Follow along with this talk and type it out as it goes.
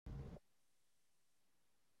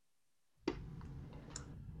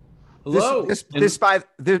Hello.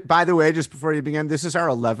 By the way, just before you begin, this is our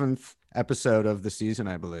 11th episode of the season,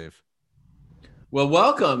 I believe. Well,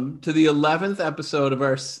 welcome to the 11th episode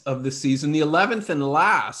of the season, the 11th and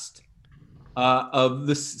last of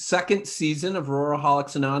the second season of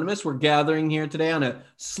Ruralholics Anonymous. We're gathering here today on a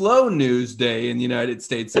slow news day in the United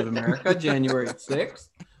States of America, January 6th.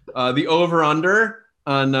 The over-under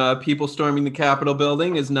on people storming the Capitol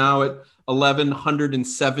building is now at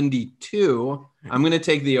 1,172. I'm going to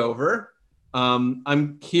take the over.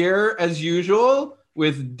 I'm here as usual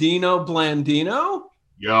with Dino Blandino.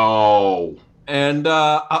 Yo. And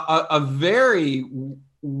a very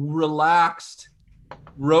relaxed,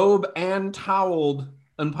 robe and toweled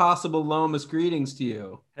Impossible Lomas. Greetings to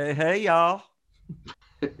you. Hey, y'all.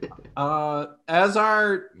 As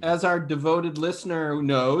our devoted listener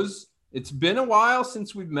knows, it's been a while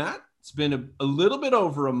since we've met. It's been a little bit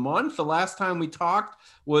over a month. The last time we talked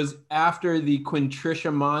was after the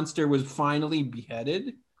Quintricia monster was finally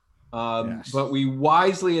beheaded. Yes. But we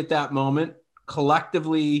wisely at that moment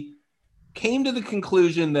collectively came to the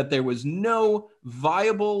conclusion that there was no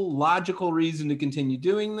viable, logical reason to continue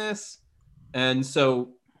doing this. And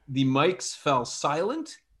so the mics fell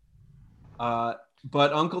silent. But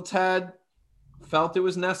Uncle Ted felt it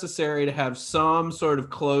was necessary to have some sort of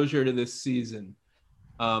closure to this season.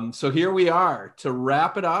 So here we are to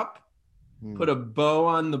wrap it up, put a bow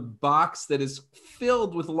on the box that is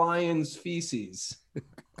filled with Lions feces.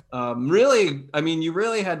 Really, I mean, you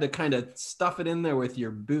really had to kind of stuff it in there with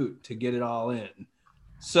your boot to get it all in.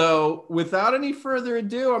 So without any further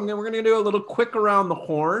ado, we're going to do a little quick around the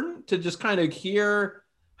horn to just kind of hear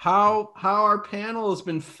how our panel has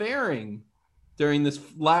been faring during this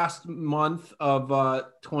last month of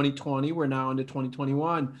 2020. We're now into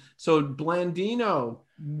 2021. So Blandino,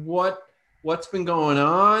 what's been going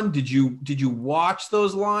on? Did you watch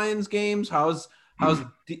those Lions games? How's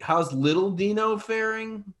little Dino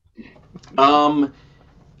faring? I'll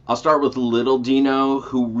start with little Dino,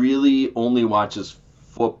 who really only watches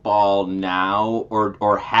football now,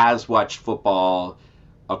 or has watched football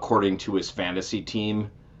according to his fantasy team.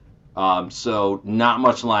 So not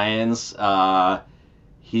much Lions.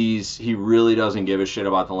 He really doesn't give a shit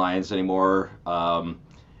about the Lions anymore.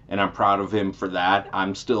 And I'm proud of him for that.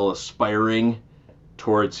 I'm still aspiring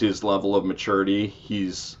towards his level of maturity.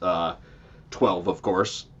 He's 12, of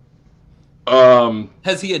course.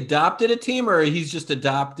 Has he adopted a team, or he's just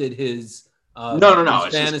adopted his no,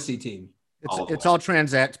 his fantasy team? It's all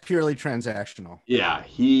purely transactional. Yeah,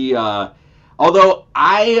 he although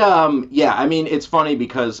I mean, it's funny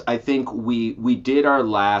because I think we did our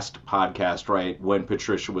last podcast right when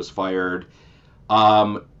Patricia was fired.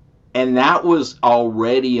 And that was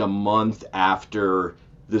already a month after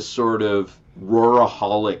the sort of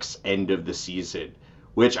Ruralholics end of the season,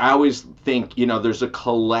 which I always think, there's a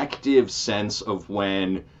collective sense of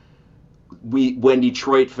when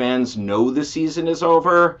Detroit fans know the season is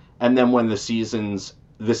over, and then when the season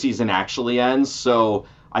actually ends. So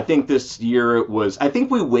I think this year I think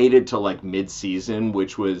we waited till like mid-season,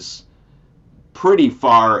 which was pretty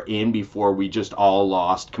far in before we just all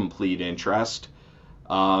lost complete interest.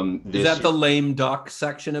 Is that the lame duck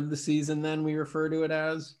section of the season then we refer to it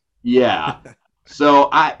as? Yeah. So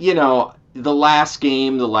the last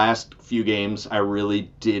few games, I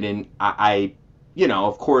really didn't.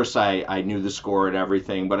 Of course, I knew the score and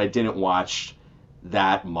everything, but I didn't watch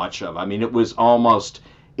that much of. I mean, it was almost.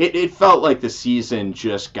 It felt like the season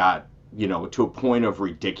just got to a point of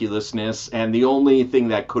ridiculousness, and the only thing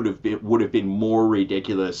that would have been more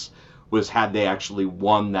ridiculous was had they actually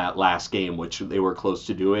won that last game, which they were close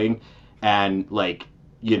to doing, and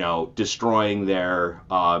destroying their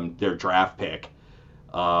draft pick,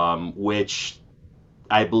 which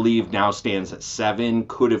I believe now stands at 7,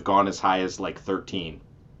 could have gone as high as like 13.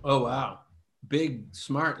 Oh wow, big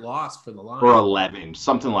smart loss for the Lions. Or 11,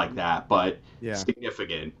 something like that, but yeah,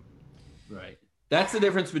 significant. Right, that's the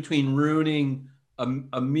difference between ruining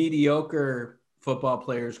a mediocre football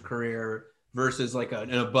player's career versus like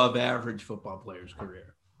an above average football player's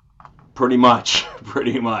career. Pretty much,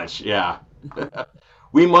 yeah.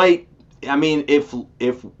 We might, I mean, if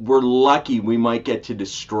we're lucky, we might get to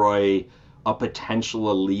destroy a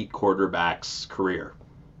potential elite quarterback's career.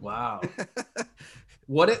 Wow.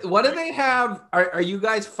 What do they have? Are you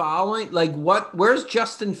guys following? Like, where's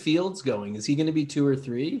Justin Fields going? Is he going to be 2 or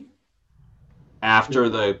 3? After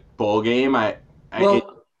the bowl game,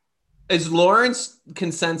 is Lawrence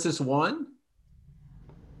consensus 1?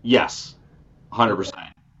 Yes, 100%.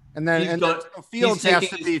 And then Fields has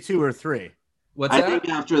to be 2 or 3. What's that? I think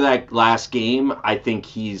after that last game, I think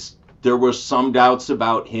there were some doubts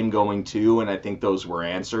about him going 2, and I think those were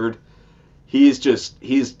answered.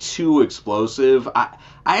 he's too explosive. I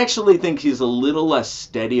actually think he's a little less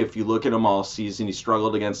steady if you look at him all season. He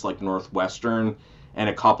struggled against like Northwestern and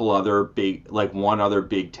a couple other one other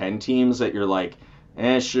Big Ten teams that you're like,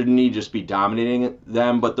 shouldn't he just be dominating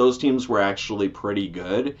them? But those teams were actually pretty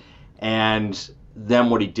good. And then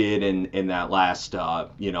what he did in that last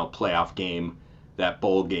playoff game, that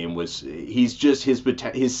bowl game, was he's just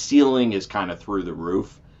his ceiling is kind of through the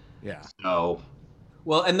roof. Yeah. So,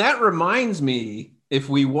 well, and that reminds me, if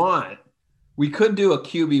we want, we could do a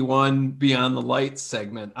QB1 Beyond the Lights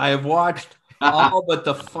segment. I have watched all but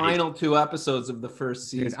the final 2 episodes of the first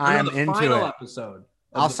season. Dude, I am the into final it. Episode.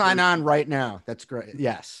 I'll sign on right now. That's great.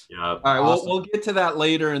 Yes. Yeah. All right, awesome. we'll get to that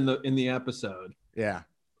later in the episode. Yeah.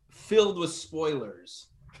 Filled with spoilers.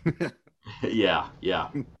 Yeah.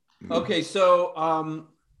 Okay, so all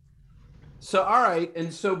right,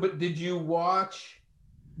 and so but did you watch,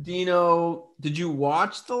 Dino? Did you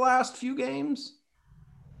watch the last few games?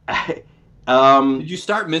 Did you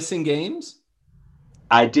start missing games?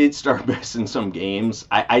 I did start missing some games.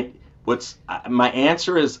 My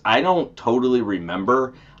answer is I don't totally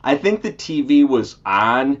remember. I think the TV was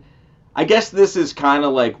on. I guess this is kind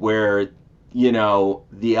of like where,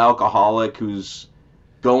 the alcoholic who's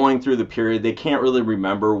going through the period, they can't really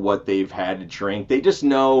remember what they've had to drink. They just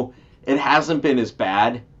know it hasn't been as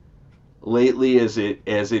bad lately as it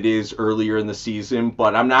is earlier in the season,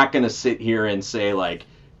 but I'm not going to sit here and say like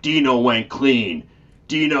Dino went clean.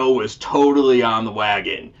 Dino was totally on the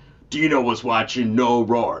wagon. Dino was watching no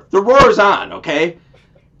Roar. The Roar's on, okay?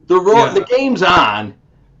 The game's on.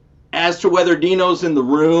 As to whether Dino's in the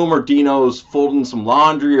room or Dino's folding some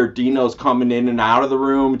laundry or Dino's coming in and out of the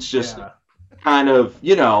room, it's just kind of,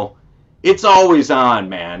 it's always on,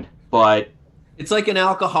 man. But it's like an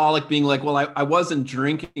alcoholic being like, well, I wasn't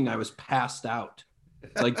drinking, I was passed out.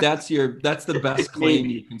 Like that's the best claim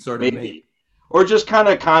you can sort of make. Or just kind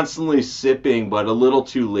of constantly sipping, but a little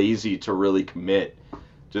too lazy to really commit.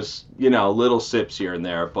 Just, little sips here and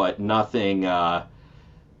there, but nothing.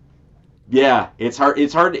 It's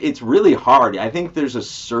hard. It's really hard. I think there's a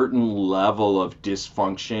certain level of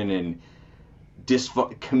dysfunction and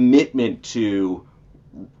commitment to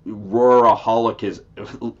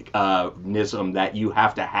Roaraholicism that you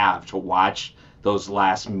have to watch those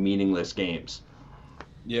last meaningless games.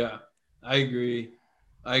 Yeah, I agree.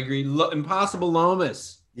 Impossible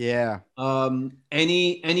Lomas. Yeah.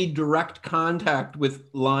 Any direct contact with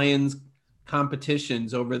Lions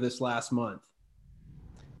competitions over this last month?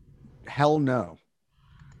 Hell no.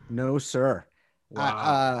 No, sir.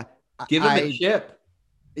 Wow. Give him a chip.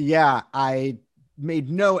 Yeah, I made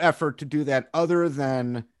no effort to do that other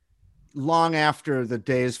than long after the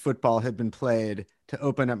day's football had been played to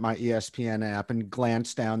open up my ESPN app and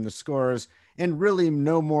glance down the scores and really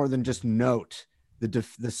no more than just note the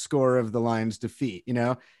score of the Lions' defeat,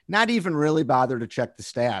 not even really bother to check the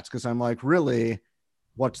stats because I'm like, really,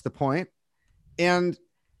 what's the point? And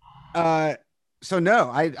so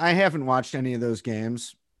no, I haven't watched any of those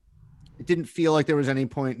games. It didn't feel like there was any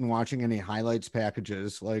point in watching any highlights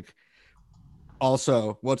packages. Like,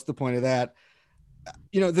 also, what's the point of that?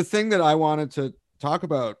 The thing that I wanted to talk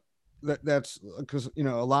about that's because, a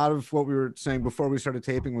lot of what we were saying before we started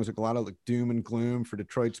taping was like a lot of like doom and gloom for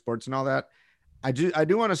Detroit sports and all that. I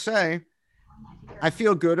do want to say, I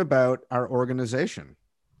feel good about our organization,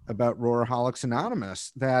 about Roaraholics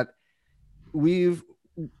Anonymous, that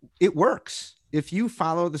it works. If you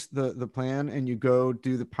follow the plan and you go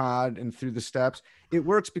do the pod and through the steps, it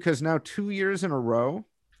works because now 2 years in a row,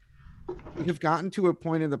 we have gotten to a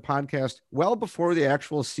point in the podcast well before the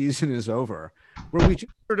actual season is over, where we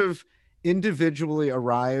just sort of individually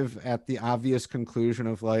arrive at the obvious conclusion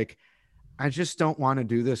of like, I just don't want to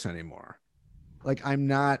do this anymore. Like I'm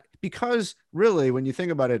not, because really, when you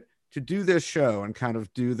think about it, to do this show and kind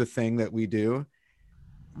of do the thing that we do,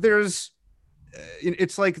 it's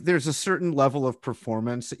like there's a certain level of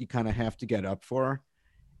performance that you kind of have to get up for,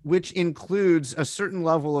 which includes a certain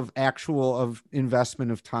level of investment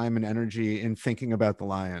of time and energy in thinking about the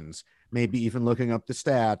Lions, maybe even looking up the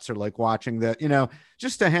stats or like watching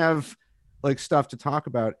just to have like stuff to talk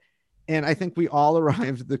about. And I think we all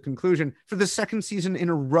arrived at the conclusion for the second season in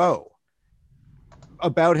a row,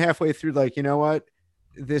 about halfway through, like, you know what,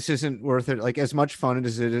 this isn't worth it. Like as much fun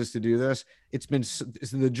as it is to do this,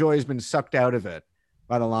 the joy has been sucked out of it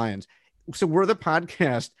by the Lions. So we're the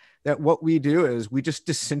podcast that what we do is we just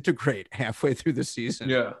disintegrate halfway through the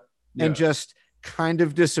season and just kind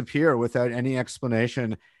of disappear without any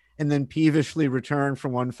explanation and then peevishly return for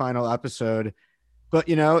one final episode. But,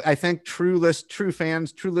 I think true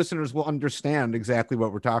fans, true listeners will understand exactly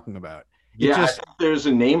what we're talking about. I think there's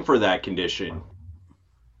a name for that condition.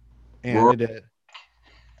 And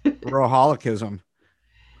Roholicism.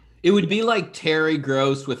 It would be like Terry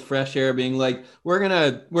Gross with Fresh Air being like,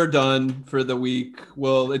 we're done for the week.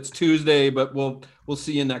 Well, it's Tuesday, but we'll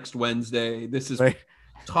see you next Wednesday. This is Right.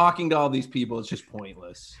 Talking to all these people. It's just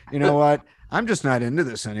pointless. You know what? I'm just not into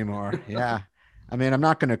this anymore. Yeah. I mean, I'm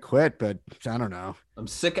not going to quit, but I don't know. I'm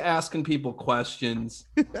sick of asking people questions.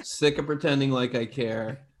 Sick of pretending like I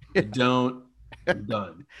care. I don't. I'm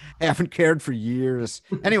done. Haven't cared for years.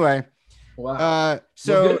 Anyway. Wow.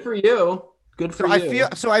 So well, good for you. Good for you.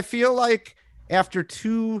 I feel like after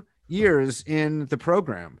 2 years in the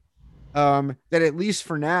program, that at least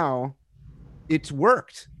for now, it's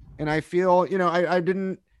worked. And I feel, I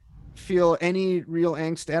didn't feel any real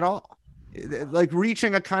angst at all. Like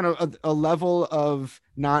reaching a kind of a level of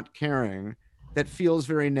not caring that feels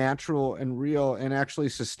very natural and real and actually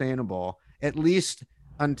sustainable, at least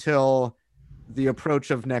until the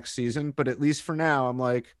approach of next season. But at least for now, I'm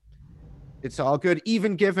like, it's all good,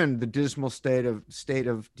 even given the dismal state of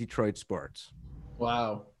Detroit sports.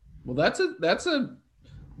 Wow. Well, that's a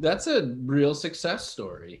real success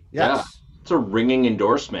story. Yes. Yeah. It's a ringing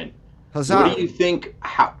endorsement. Huzzah. What do you think?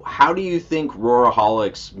 How do you think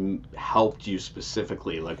Roaraholics helped you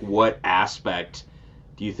specifically? Like, what aspect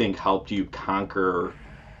do you think helped you conquer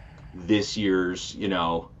this year's,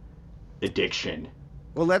 addiction?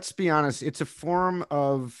 Well, let's be honest. It's a form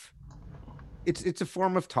of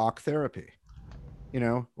talk therapy.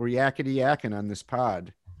 We're yakety yakking on this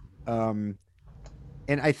pod, and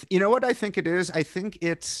you know what I think it is. I think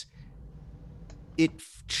it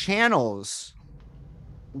channels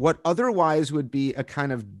what otherwise would be a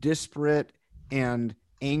kind of disparate and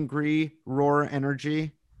angry roar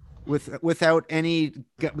energy without any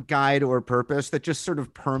guide or purpose that just sort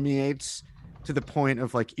of permeates to the point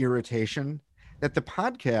of like irritation, that the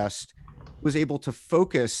podcast was able to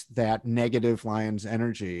focus that negative Lions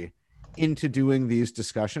energy into doing these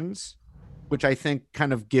discussions, which I think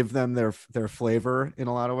kind of give them their flavor in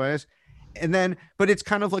a lot of ways. And then, but it's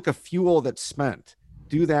kind of like a fuel that's spent.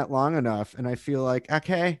 Do that long enough, and I feel like,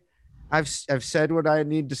 okay, I've said what I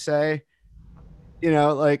need to say.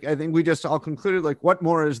 Like I think we just all concluded, like, what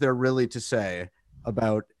more is there really to say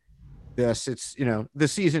about this? It's the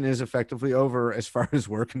season is effectively over as far as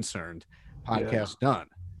we're concerned. Podcast done.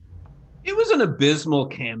 It was an abysmal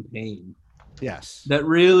campaign. Yes. That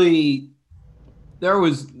really,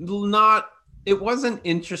 it wasn't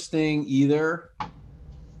interesting either.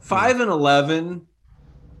 5-11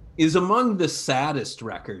 is among the saddest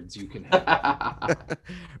records you can have.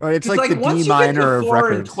 Right, it's like the D minor of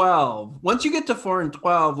records. 4-12, once you get to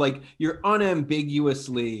 4-12, like you're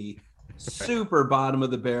unambiguously super bottom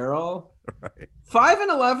of the barrel. Right.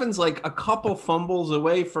 5-11's like a couple fumbles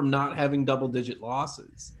away from not having double-digit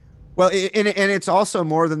losses. Well, and it's also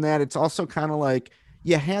more than that. It's also kind of like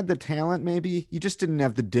you had the talent, maybe you just didn't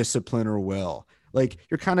have the discipline or will. Like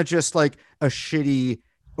you're kind of just like a shitty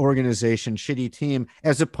organization, shitty team,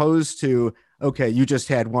 as opposed to, okay, you just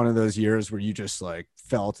had one of those years where you just like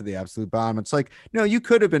fell to the absolute bottom. It's like, no, you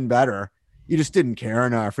could have been better. You just didn't care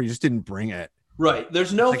enough, or you just didn't bring it. Right.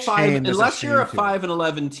 There's no like five, shame, unless you're a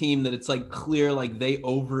 5-11 team that it's like clear, like they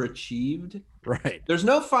overachieved. Right. There's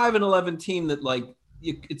no 5-11 team that like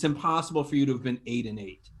it's impossible for you to have been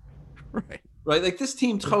 8-8. Right. Right. Like this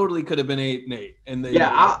team totally could have been 8-8, and they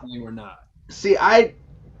were not. See, I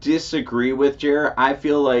disagree with Jer. I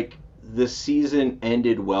feel like the season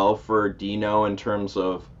ended well for Dino in terms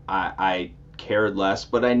of I cared less,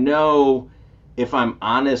 but I know if I'm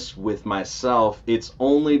honest with myself, it's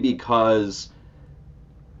only because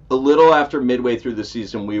a little after midway through the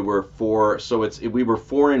season we were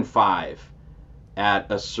 4-5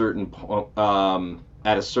 at a certain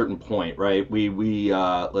point, right? We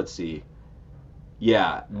let's see.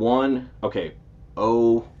 Yeah, they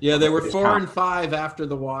were 4-5 after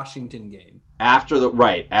the Washington game. After the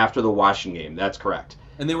Washington game, that's correct.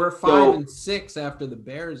 And they were 5-6 after the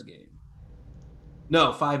Bears game.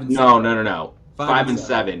 No, 5-7. No.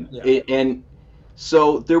 5-7. Yeah. And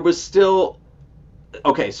so there was still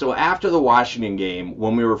so after the Washington game,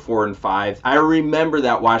 when we were 4-5, I remember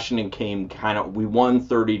that Washington game we won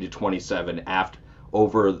 30-27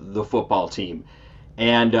 over the football team.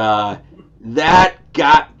 And that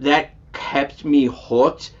kept me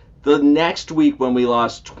hooked. The next week when we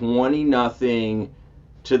lost 20-0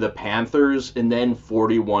 to the Panthers and then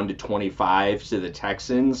 41-25 to the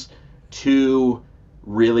Texans, two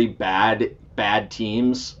really bad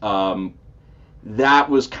teams, that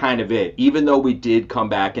was kind of it. Even though we did come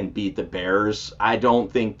back and beat the Bears, I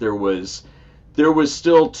don't think there was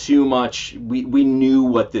still too much. We knew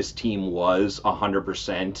what this team was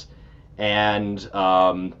 100%, and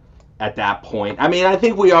at that point. I mean, I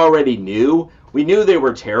think we already knew. We knew they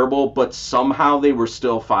were terrible, but somehow they were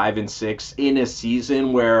still 5-6 in a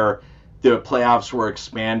season where the playoffs were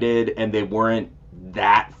expanded and they weren't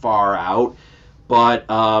that far out. But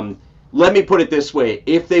let me put it this way: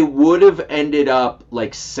 if they would have ended up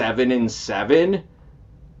like 7-7,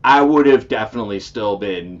 I would have definitely still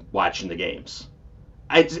been watching the games.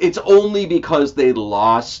 It's only because they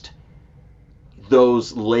lost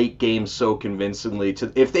those late games so convincingly.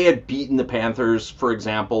 If they had beaten the Panthers, for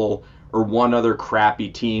example, or one other crappy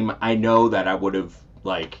team, I know that I would have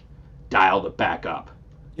like dialed it back up.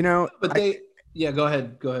 But go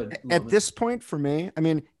ahead. At this point for me, I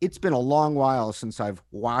mean, it's been a long while since I've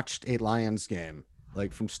watched a Lions game,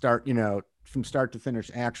 like from start to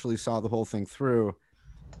finish, actually saw the whole thing through.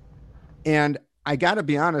 And I got to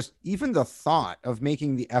be honest, even the thought of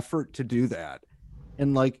making the effort to do that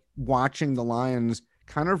and like watching the Lions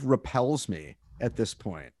kind of repels me at this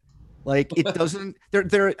point. Like it doesn't,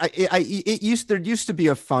 there used to be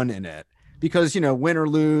a fun in it because, win or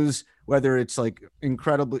lose, whether it's like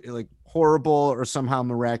incredibly like horrible or somehow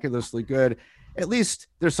miraculously good, at least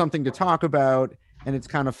there's something to talk about and it's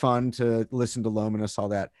kind of fun to listen to Lominus, all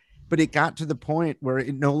that. But it got to the point where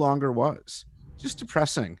it no longer was. Just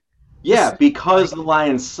depressing. Yeah, because the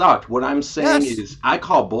Lions sucked. What I'm saying is I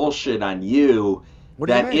call bullshit on you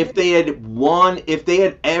that if they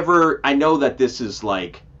had ever, I know that this is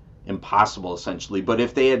like impossible essentially, but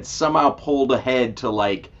if they had somehow pulled ahead to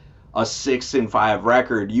like a 6-5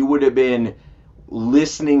 record, you would have been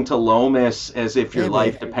listening to Lomas as if your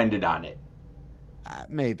life depended on it.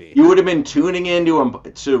 Maybe. You would have been tuning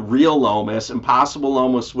to real Lomas. Impossible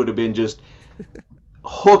Lomas would have been just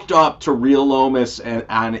hooked up to real Lomas and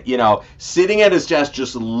sitting at his desk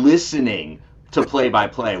just listening to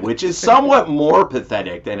play-by-play, which is somewhat more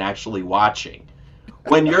pathetic than actually watching.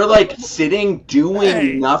 When you're like sitting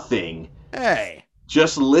doing nothing,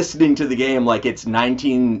 just listening to the game like it's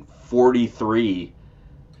 1943,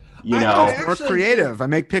 More creative. I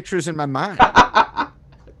make pictures in my mind.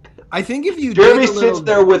 I think if you Jeremy sits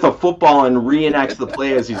there with a football and reenacts the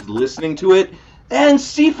play as he's listening to it, and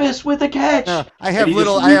Cephas with a catch. I have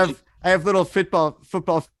little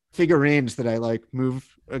football figurines that I like move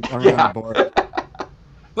around the board.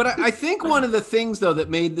 But I think one of the things though that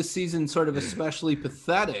made the season sort of especially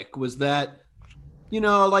pathetic was that,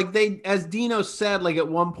 like they, as Dino said, like at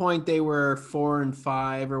one point they were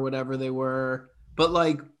 4-5 or whatever they were, but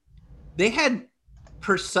like they had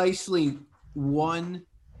precisely one.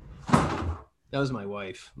 That was my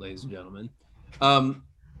wife, ladies and gentlemen.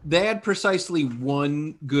 They had precisely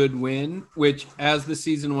one good win, which as the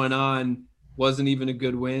season went on wasn't even a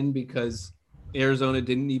good win because Arizona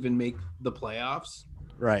didn't even make the playoffs.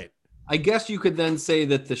 Right. I guess you could then say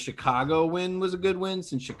that the Chicago win was a good win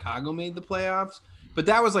since Chicago made the playoffs, but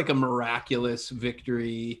that was like a miraculous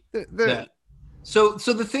victory. So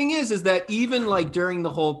the thing is that even like during the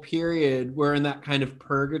whole period, we're in that kind of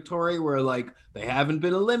purgatory where like they haven't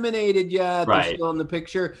been eliminated yet. Right. They're still in the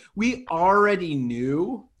picture. We already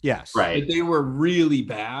knew that they were really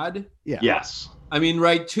bad. Yeah. Yes. I mean,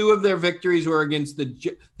 right. 2 of their victories were against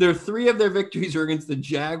 3 of their victories were against the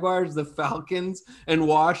Jaguars, the Falcons, and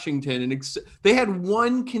Washington. And they had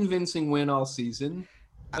one convincing win all season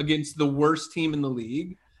against the worst team in the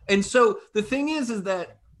league. And so the thing is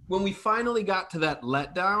that when we finally got to that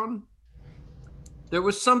letdown, there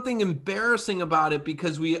was something embarrassing about it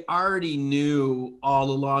because we already knew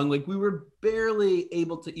all along, like we were barely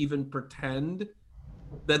able to even pretend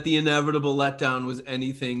that the inevitable letdown was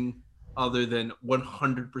anything other than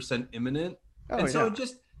 100% imminent.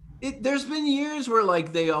 There's been years where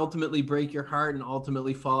like they ultimately break your heart and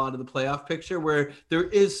ultimately fall out of the playoff picture where there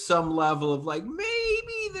is some level of like,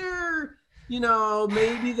 maybe they're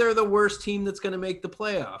the worst team that's going to make the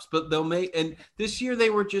playoffs, but they'll make, and this year they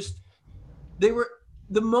were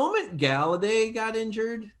the moment Galladay got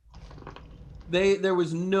injured, there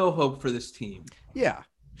was no hope for this team. Yeah,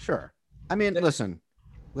 sure. I mean, listen,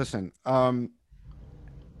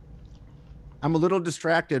 I'm a little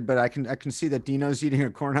distracted, but I can see that Dino's eating a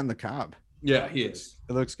corn on the cob. Yeah, he is.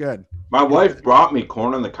 It looks good. My wife brought me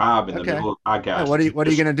corn on the cob in the middle of the podcast. Oh, what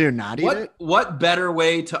are you gonna do? Not eat it? What better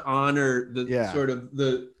way to honor sort of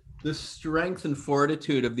the strength and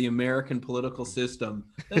fortitude of the American political system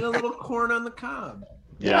than a little corn on the cob?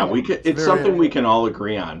 Yeah, we could. It's something we can all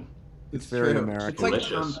agree on. It's very American. It's like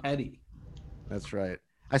Tom Petty. That's right.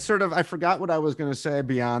 I forgot what I was gonna say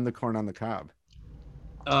beyond the corn on the cob.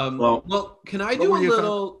 Well, can I do a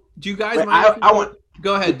little? Do you guys mind? I want.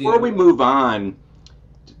 Go ahead. Before we move on,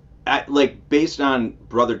 based on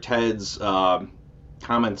Brother Ted's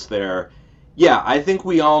comments there, Yeah, I think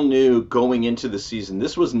we all knew going into the season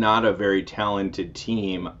this was not a very talented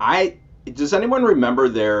team. Does anyone remember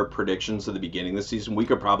their predictions at the beginning of the season? We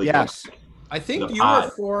could probably go Yes. back I to think the you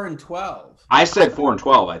were pod. 4-12. I said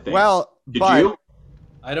 4-12, I think. Well, Did but you?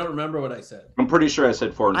 I don't remember what I said. I'm pretty sure I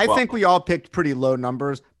said 4 and I 12. think we all picked pretty low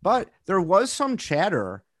numbers, but there was some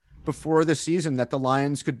chatter before the season that the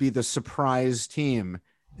Lions could be the surprise team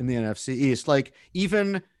in the NFC East. Like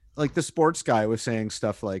even like the sports guy was saying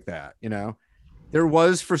stuff like that, you know. There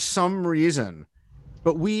was for some reason,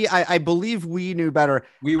 but I believe we knew better.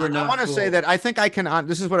 We were I not. want to say fooled. that I think I can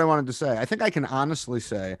this is what I wanted to say. I think I can honestly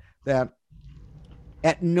say that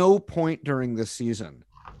at no point during this season,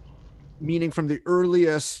 meaning from the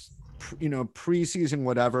earliest, preseason,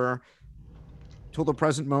 whatever, till the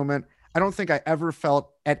present moment, I don't think I ever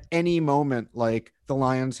felt at any moment like the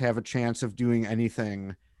Lions have a chance of doing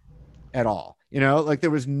anything at all. Like there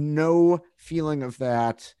was no feeling of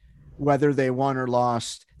that, whether they won or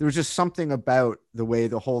lost. There was just something about the way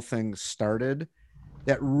the whole thing started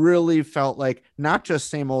that really felt like not just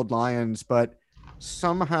same old Lions, but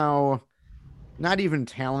somehow not even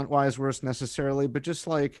talent wise worse necessarily, but just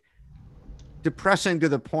like depressing to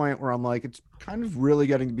the point where I'm like, it's kind of really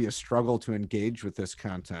getting to be a struggle to engage with this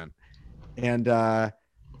content. And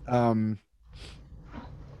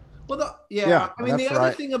Well, Yeah, I mean, that's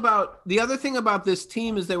the other thing about this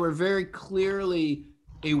team is they were very clearly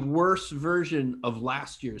a worse version of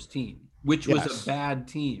last year's team, which was Yes. a bad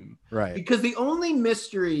team. right. Because the only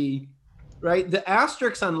mystery, right, the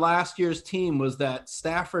asterisk on last year's team was that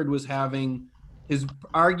Stafford was having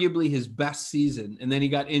arguably his best season, and then he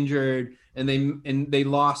got injured, and they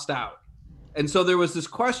lost out. And so there was this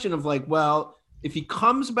question of like, well, if he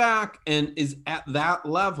comes back and is at that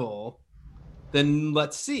level, then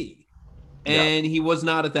let's see. And he was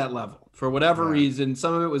not at that level for whatever reason.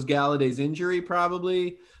 Some of it was Galladay's injury,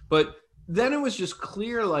 probably. But then it was just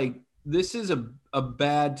clear, like, this is a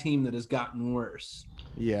bad team that has gotten worse.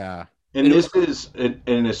 Yeah. And this is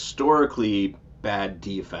an historically bad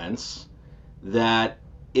defense that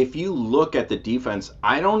if you look at the defense,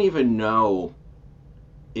 I don't even know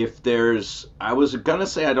if there's, I was going to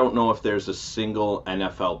say I don't know if there's a single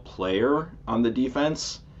NFL player on the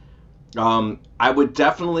defense. I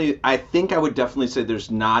think I would definitely say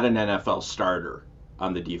there's not an NFL starter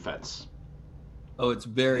on the defense. Oh, it's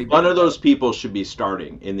very One bad. of those people should be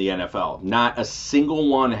starting in the NFL. Not a single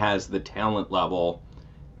one has the talent level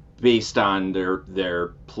based on their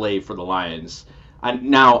play for the Lions.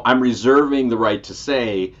 Now, I'm reserving the right to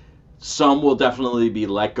say some will definitely be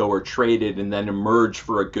let go or traded and then emerge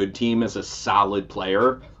for a good team as a solid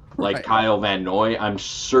player, like Right. Kyle Van Noy. I'm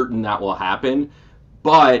certain that will happen.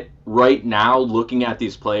 But right now, looking at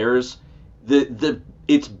these players,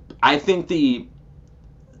 I think the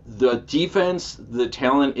defense, the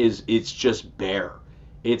talent it's just bare.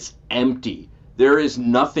 It's empty. There is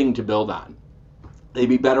nothing to build on. They'd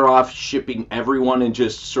be better off shipping everyone and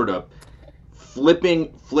just sort of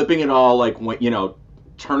flipping it all, like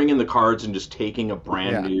turning in the cards and just taking a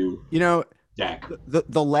brand new deck.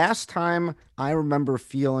 The last time I remember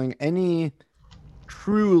feeling any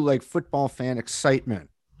true like football fan excitement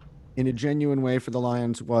in a genuine way for the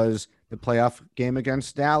Lions was the playoff game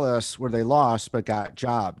against Dallas where they lost but got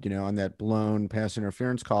jobbed, on that blown pass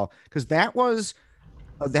interference call, because that was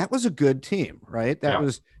a good team, right? That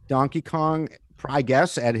was Donkey Kong, I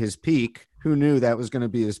guess, at his peak. Who knew that was going to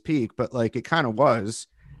be his peak? But like it kind of was,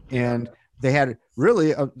 and they had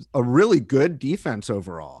really a really good defense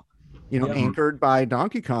overall, anchored by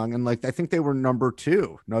Donkey Kong, and like I think they were number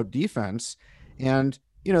 2, no defense, and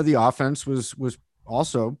the offense was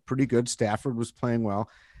also pretty good. Stafford was playing well,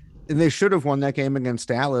 and they should have won that game against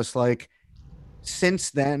Dallas. Like since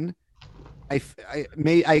then,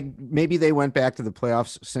 maybe they went back to the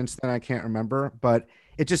playoffs since then. I can't remember, but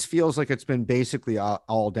it just feels like it's been basically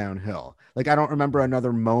all downhill. Like I don't remember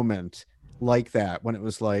another moment like that when it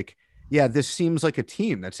was like, yeah, this seems like a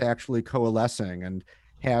team that's actually coalescing and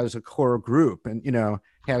has a core group and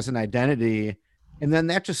has an identity, and then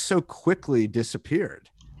that just so quickly disappeared.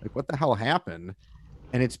 Like what the hell happened?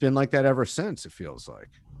 And it's been like that ever since, it feels like.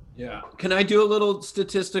 Yeah. Can I do a little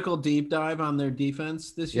statistical deep dive on their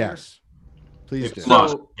defense this year? Yes. Please do.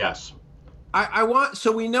 So, yes.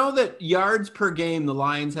 So we know that yards per game, the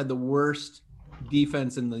Lions had the worst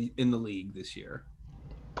defense in the league this year.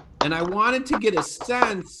 And I wanted to get a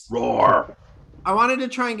sense. Roar. I wanted to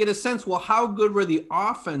try and get a sense, well, how good were the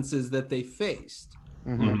offenses that they faced?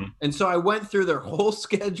 Mm-hmm. And so I went through their whole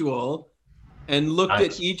schedule and looked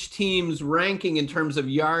at each team's ranking in terms of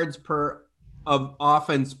yards of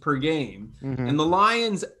offense per game. Mm-hmm. And the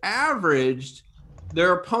Lions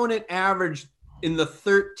their opponent averaged in the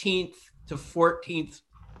 13th to 14th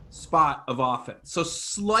spot of offense. So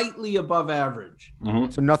slightly above average.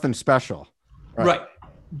 Mm-hmm. So nothing special. Right.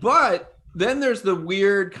 But then there's the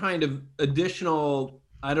weird kind of additional,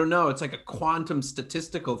 I don't know, it's like a quantum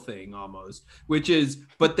statistical thing almost, which is,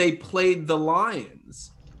 but they played the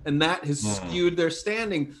Lions. And that has skewed their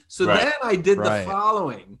standing. So then I did the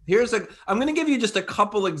following. I'm going to give you just a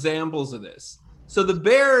couple examples of this. So the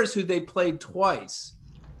Bears, who they played twice,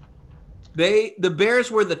 the Bears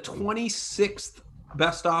were the 26th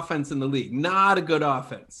best offense in the league. Not a good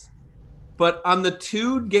offense. But on the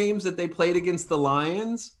 2 games that they played against the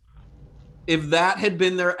Lions, if that had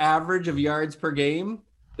been their average of yards per game,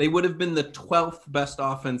 they would have been the 12th best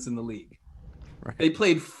offense in the league. Right. They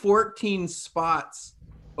played 14 spots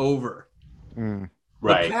over.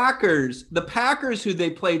 Right. The Packers, who they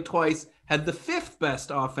played twice, had the 5th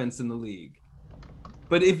best offense in the league.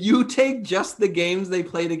 But if you take just the games they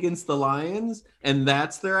played against the Lions, and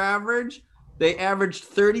that's their average, they averaged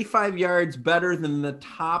 35 yards better than the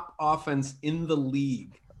top offense in the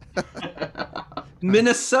league.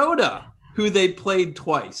 Minnesota, who they played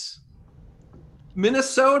twice.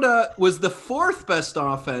 Minnesota was the 4th best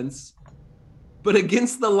offense, but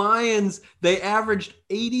against the Lions, they averaged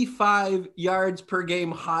 85 yards per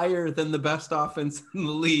game higher than the best offense in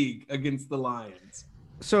the league against the Lions.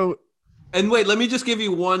 And wait, let me just give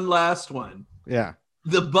you one last one. Yeah.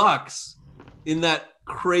 The Bucks in that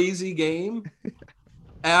crazy game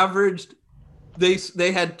averaged,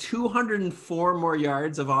 they had 204 more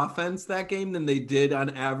yards of offense that game than they did on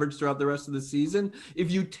average throughout the rest of the season. If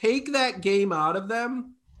you take that game out of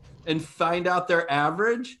them and find out their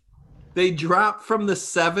average, they dropped from the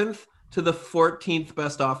 7th to the 14th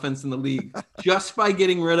best offense in the league just by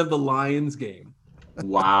getting rid of the Lions game.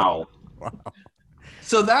 Wow.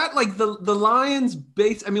 So that, like, the Lions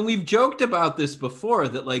base, I mean, we've joked about this before,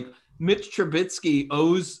 that like Mitch Trubisky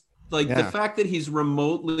owes, like, the fact that he's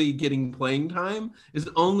remotely getting playing time is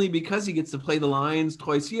only because he gets to play the Lions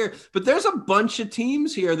twice a year. But there's a bunch of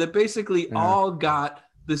teams here that basically all got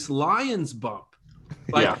this Lions bump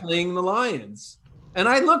by playing the Lions. And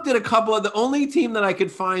I looked at a couple of, the only team that I could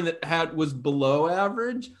find that was below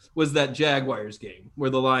average was that Jaguars game where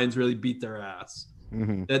the Lions really beat their ass.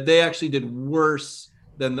 That they actually did worse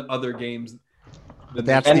than the other games. And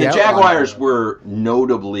the Jaguars were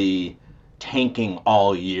notably tanking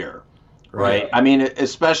all year, right? I mean,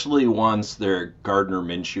 especially once their Gardner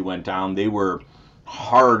Minshew went down, they were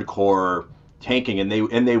hardcore tanking, and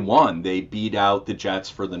they won. They beat out the Jets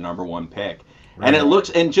for the number 1 pick. And it looks,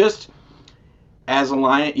 and just as a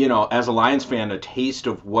Lions fan, a taste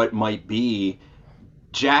of what might be.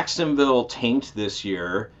 Jacksonville tanked this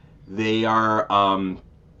year. They are,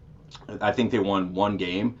 I think they won 1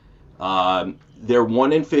 game. They're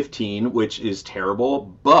 1-15, which is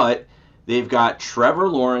terrible, but they've got Trevor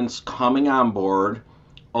Lawrence coming on board,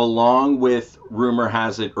 along with, rumor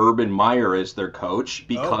has it, Urban Meyer as their coach,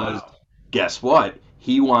 because guess what?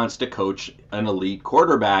 He wants to coach an elite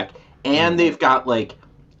quarterback, and they've got like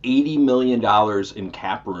 $80 million in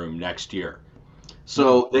cap room next year.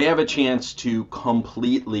 So they have a chance to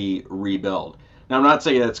completely rebuild. Now, I'm not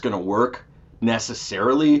saying that's going to work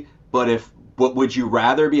necessarily, but would you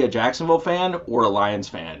rather be a Jacksonville fan or a Lions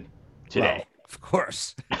fan today? Well, of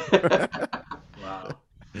course. Wow.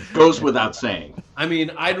 Goes without saying. I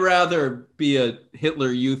mean, I'd rather be a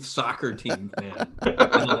Hitler Youth soccer team fan than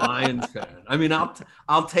a Lions fan. I mean,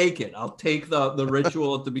 I'll take it. I'll take the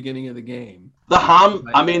ritual at the beginning of the game. The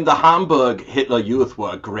Hamburg Hitler Youth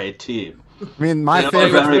were a great team. I mean, my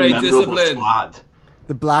favorite, very disciplined squad.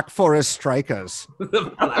 The Black Forest Strikers.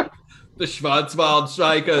 The Schwarzwald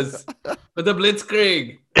Strikers with the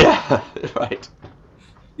Blitzkrieg. Yeah, right.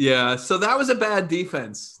 Yeah, so that was a bad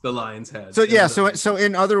defense the Lions had. So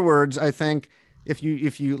in other words, I think if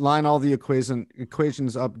you line all the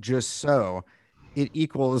equations up just so, it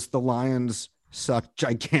equals the Lions sucked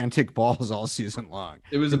gigantic balls all season long.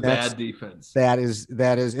 It was a bad defense. That is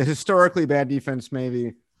a historically bad defense,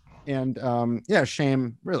 maybe. And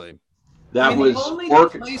shame, really. That was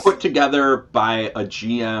put together by a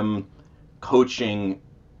GM coaching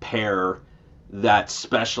pair that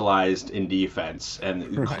specialized in defense, and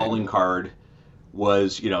the calling card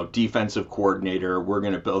was, defensive coordinator. We're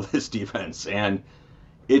going to build this defense, and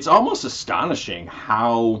it's almost astonishing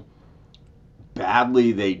how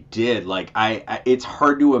badly they did. Like, it's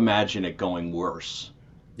hard to imagine it going worse.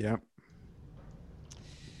 Yeah.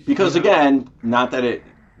 Because again, not that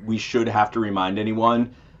we should have to remind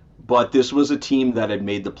anyone, but this was a team that had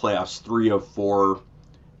made the playoffs 3 of 4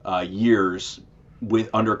 years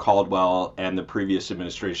under Caldwell and the previous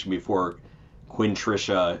administration before Quinn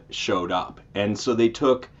Trisha showed up. And so they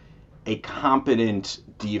took a competent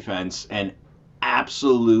defense and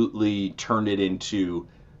absolutely turned it into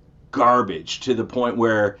garbage to the point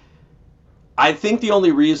where I think the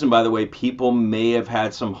only reason, by the way, people may have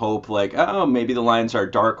had some hope, like, oh, maybe the Lions are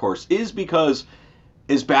a dark horse, is because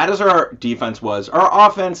as bad as our defense was, our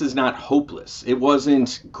offense is not hopeless. It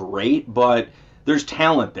wasn't great, but there's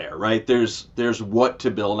talent there, right? There's what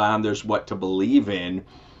to build on, there's what to believe in.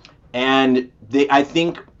 And I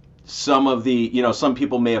think some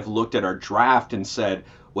people may have looked at our draft and said,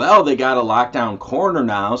 well, they got a lockdown corner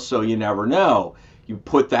now, so you never know. You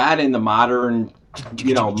put that in the modern,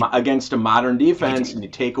 against a modern defense, and you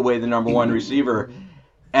take away the number one receiver,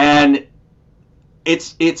 and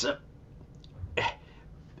it's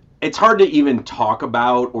hard to even talk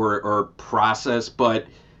about or process, but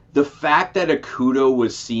the fact that Okudah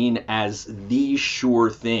was seen as the sure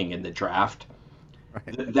thing in the draft,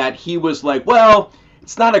 right, that he was like, well,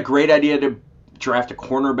 it's not a great idea to draft a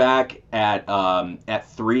cornerback at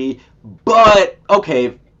 3, but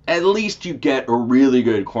okay, at least you get a really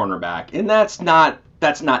good cornerback, and that's not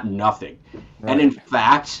nothing. Right. And in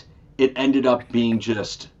fact, it ended up being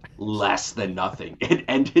just less than nothing. It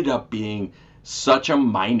ended up being such a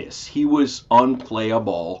minus. He was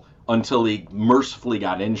unplayable until he mercifully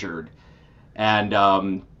got injured,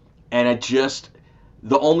 and it just,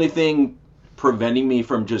 the only thing preventing me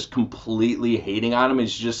from just completely hating on him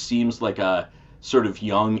is just seems like a sort of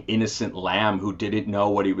young innocent lamb who didn't know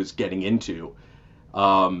what he was getting into.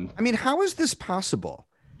 I mean, how is this possible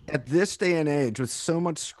at this day and age with so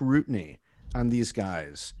much scrutiny on these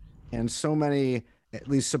guys and so many, at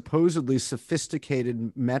least supposedly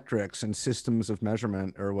sophisticated metrics and systems of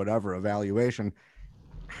measurement or whatever, evaluation?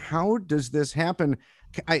 How does this happen?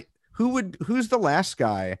 Who's the last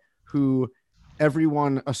guy who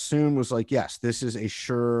everyone assumed was like, yes, this is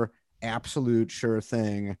a absolute sure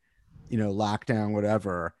thing, lockdown,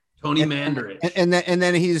 whatever. Tony Mandarich. And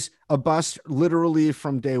then he's a bust literally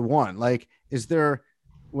from day one. Like,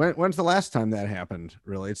 when's the last time that happened?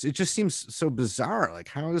 Really? It just seems so bizarre. Like,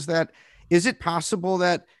 how is that? Is it possible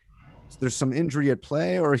that there's some injury at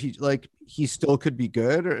play, or he still could be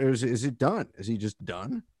good, or is it done? Is he just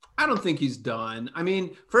done? I don't think he's done. I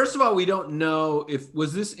mean, first of all, we don't know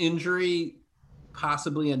was this injury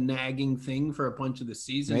possibly a nagging thing for a bunch of the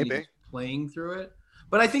season. Maybe. He's playing through it.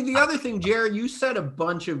 But I think the other thing, Jared, you said a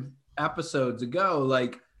bunch of episodes ago,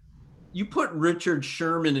 like, you put Richard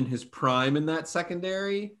Sherman in his prime in that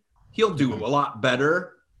secondary, he'll do a lot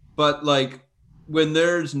better. But like, when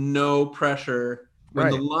there's no pressure, when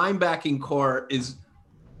the linebacking core is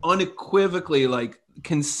unequivocally like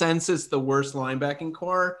consensus the worst linebacking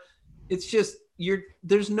core, it's just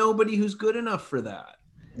there's nobody who's good enough for that.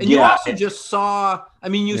 And you also just saw,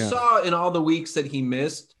 saw in all the weeks that he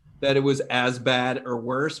missed that it was as bad or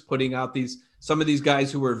worse, putting out some of these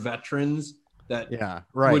guys who were veterans that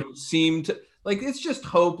would seem to, like, it's just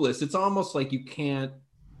hopeless. It's almost like you can't.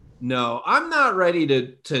 No, I'm not ready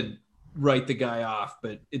to write the guy off,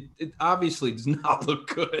 but it obviously does not look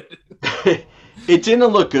good. It didn't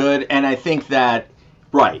look good, and I think that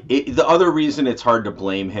the other reason it's hard to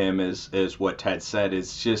blame him is what Ted said,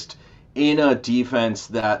 is just in a defense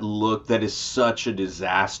that is such a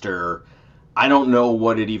disaster. I don't know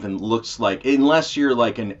what it even looks like unless you're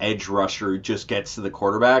like an edge rusher who just gets to the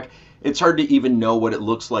quarterback. It's hard to even know what it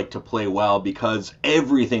looks like to play well because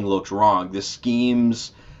everything looked wrong. The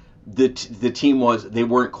schemes, the team they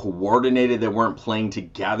weren't coordinated. They weren't playing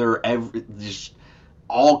together. Just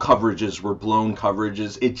all coverages were blown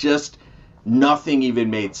coverages. It just, nothing even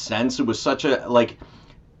made sense. It was such a, like,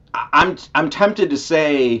 I'm tempted to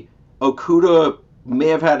say Okudah may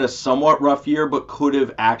have had a somewhat rough year, but could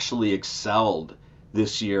have actually excelled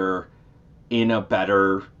this year in a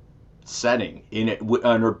better setting,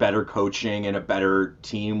 under better coaching and a better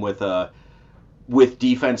team with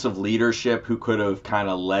defensive leadership who could have kind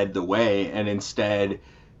of led the way. And instead,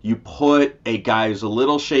 you put a guy who's a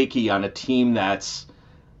little shaky on a team that's,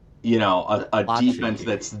 a defense shaky,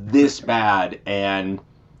 that's this bad, and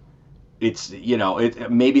it's,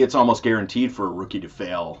 maybe it's almost guaranteed for a rookie to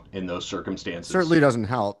fail in those circumstances. Certainly doesn't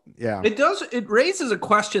help. Yeah. It does. It raises a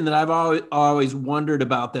question that I've always wondered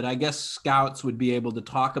about that I guess scouts would be able to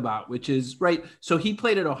talk about, which is, so he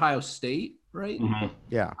played at Ohio State, right? Mm-hmm.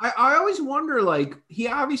 Yeah. I always wonder, like, he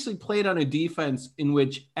obviously played on a defense in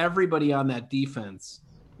which everybody on that defense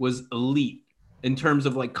was elite in terms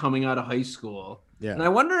of like coming out of high school. Yeah. And I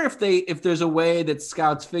wonder if there's a way that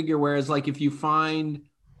scouts figure, whereas like if you find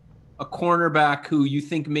a cornerback who you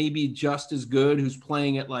think may be just as good, who's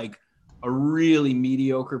playing at like a really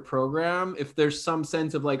mediocre program, if there's some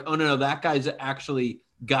sense of like, oh no, that guy's actually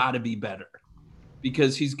got to be better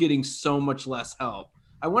because he's getting so much less help.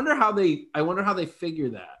 I wonder how they figure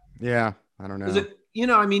that. Yeah, I don't know. Is it,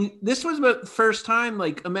 I mean, this was the first time,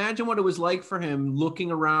 like, imagine what it was like for him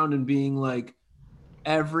looking around and being like,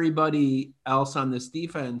 everybody else on this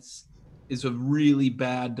defense is a really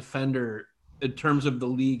bad defender in terms of the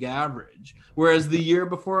league average. Whereas the year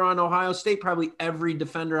before on Ohio State, probably every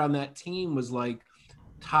defender on that team was like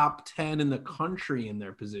top 10 in the country in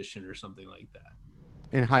their position or something like that.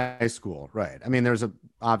 In high school, right. I mean, there's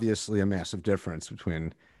obviously a massive difference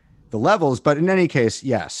between the levels, but in any case,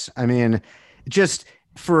 yes. I mean,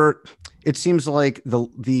 it seems like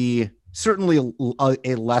the certainly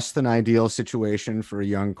a less than ideal situation for a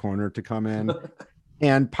young corner to come in,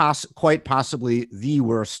 and quite possibly the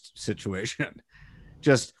worst situation,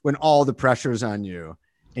 just when all the pressure's on you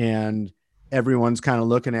and everyone's kind of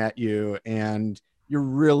looking at you and you're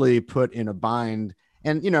really put in a bind.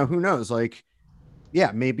 And, who knows, like,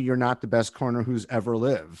 yeah, maybe you're not the best corner who's ever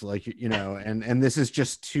lived, like, and this is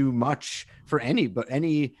just too much for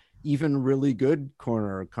any even really good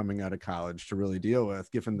corner coming out of college to really deal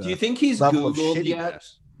with, given the Do you think he's Googled yet?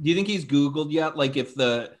 Do you think he's Googled yet? Like, if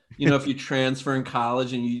if you transfer in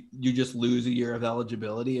college and you just lose a year of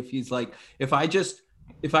eligibility, if he's like, if I just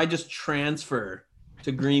transfer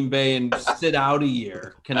to Green Bay and sit out a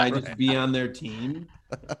year, can I just be on their team?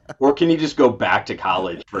 Or can he just go back to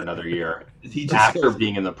college for another year after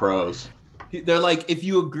being in the pros? They're like, if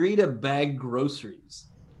you agree to bag groceries.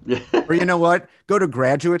 Or you know what? Go to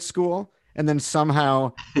graduate school and then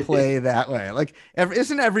somehow play that way. Like,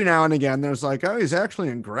 isn't every now and again there's like, oh, he's actually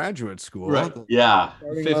in graduate school. Right. Yeah.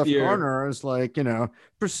 Fifth year corner is like,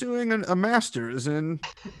 pursuing a master's in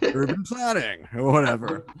urban planning or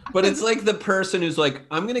whatever. But it's like the person who's like,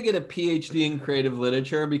 I'm going to get a PhD in creative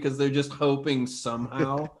literature because they're just hoping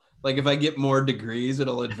somehow, like, if I get more degrees,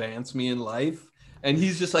 it'll advance me in life. And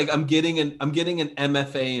he's just like, I'm getting an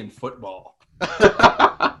MFA in football.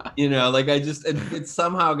 Like, it's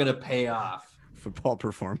somehow going to pay off. Football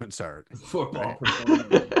performance art. Football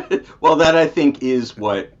performance. Well, that I think is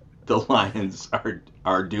what the Lions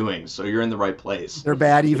are doing. So you're in the right place. They're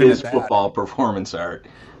bad even it is at football that. Performance art.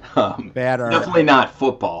 Bad art. Definitely not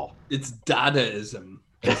football. It's Dadaism.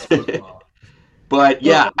 It's football. But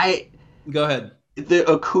yeah, go ahead. The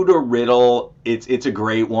Okudah riddle, it's a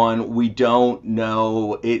great one. We don't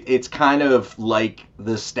know. It's kind of like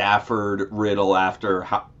the Stafford riddle after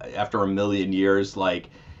a million years. Like,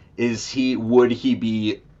 could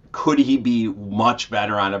he be much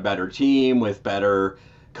better on a better team with better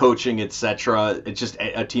coaching, etc.? It's just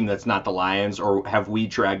a team that's not the Lions, or have we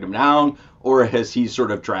dragged him down, or has he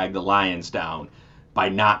sort of dragged the Lions down by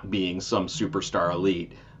not being some superstar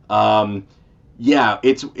elite? Yeah,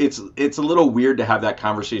 it's a little weird to have that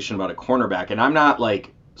conversation about a cornerback, and I'm not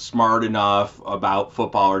like smart enough about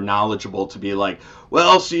football or knowledgeable to be like,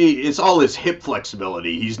 well, see, it's all his hip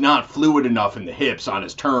flexibility. He's not fluid enough in the hips on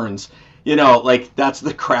his turns. Like, that's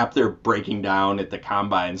the crap they're breaking down at the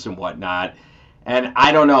combines and whatnot. And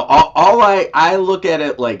I don't know. I look at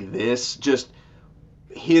it like this, just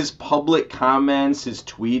his public comments, his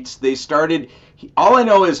tweets, they started, all I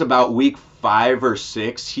know is about week 5 or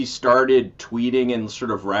 6, he started tweeting and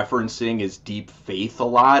sort of referencing his deep faith a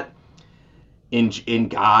lot in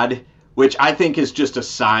God, which I think is just a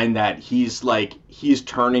sign that he's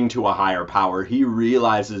turning to a higher power. He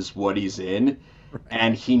realizes what he's in,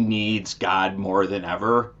 and he needs God more than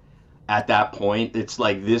ever. At that point, it's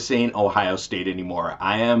like, this ain't Ohio State anymore.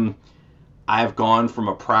 I've gone from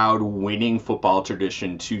a proud winning football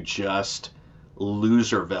tradition to just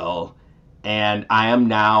Loserville, and I am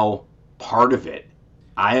now part of it.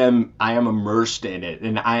 I am immersed in it,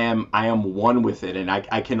 and I am one with it, and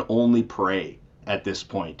I can only pray at this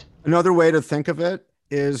point. Another way to think of it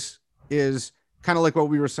is kind of like what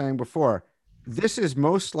we were saying before. This is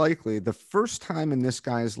most likely the first time in this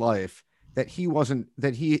guy's life that he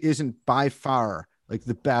isn't by far like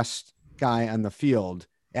the best guy on the field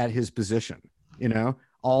at his position,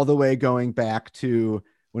 all the way going back to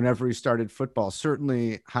whenever he started football,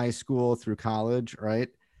 certainly high school through college, right?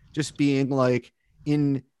 Just being like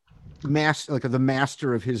the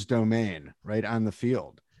master of his domain, right, on the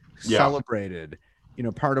field, celebrated,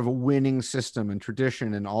 part of a winning system and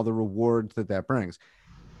tradition and all the rewards that brings.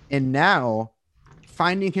 And now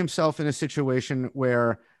finding himself in a situation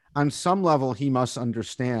where on some level he must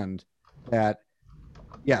understand that,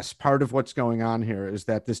 yes, part of what's going on here is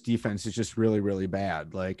that this defense is just really, really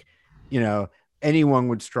bad. Like, anyone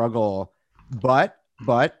would struggle, but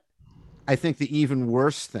I think the even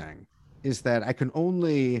worse thing is that I can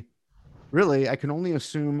only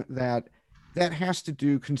assume that has to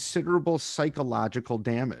do considerable psychological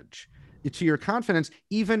damage to your confidence,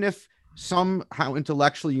 even if somehow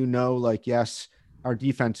intellectually, like, yes, our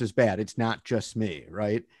defense is bad. It's not just me,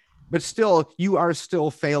 right? But still, you are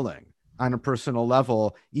still failing on a personal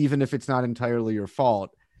level, even if it's not entirely your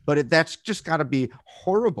fault. But that's just got to be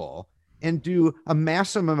horrible and do a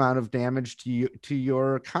massive amount of damage to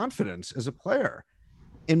your confidence as a player.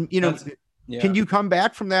 And, can you come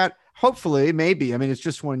back from that? Hopefully, maybe. I mean, it's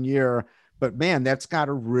just 1 year, but man, that's got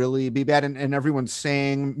to really be bad. And everyone's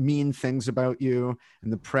saying mean things about you,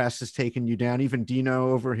 and the press is taking you down. Even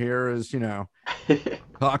Dino over here is,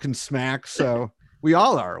 talking smack. So we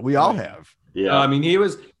all are. We all have. Yeah. I mean, he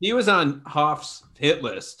was on Hoff's hit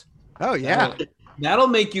list. Oh yeah. That'll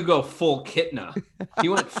make you go full Kitna. He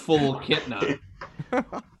went full Kitna.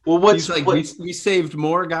 Well, He's like, we saved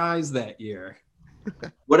more guys that year.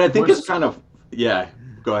 What I think is kind of, yeah,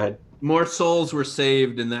 go ahead. More souls were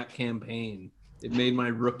saved in that campaign. It made my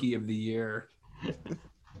rookie of the year.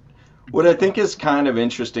 What I think is kind of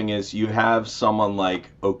interesting is you have someone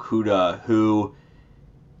like Okuda who,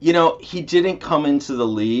 he didn't come into the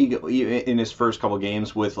league in his first couple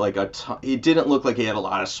games with like it didn't look like he had a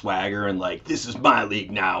lot of swagger and like, this is my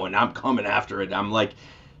league now and I'm coming after it. I'm like,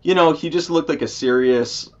 he just looked like a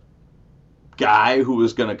serious guy who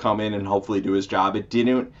was going to come in and hopefully do his job. It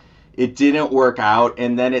didn't work out.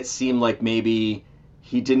 And then it seemed like maybe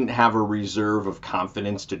he didn't have a reserve of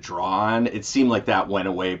confidence to draw on. It seemed like that went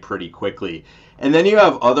away pretty quickly. And then you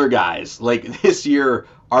have other guys like this year,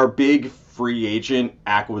 our big free agent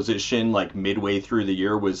acquisition, like midway through the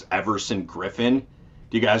year, was Everson Griffin.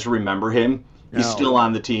 Do you guys remember him? No. He's still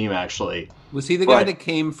on the team, actually. Was he the guy that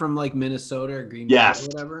came from like Minnesota or Green Bay or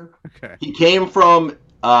whatever? Okay. He came from,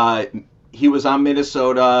 he was on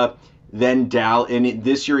Minnesota, then Dallas, and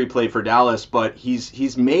this year he played for Dallas, but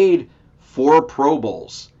he's made 4 Pro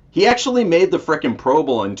Bowls. He actually made the frickin' Pro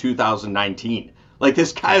Bowl in 2019. Like,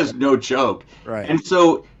 this guy is no joke. Right. And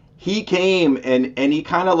so he came and he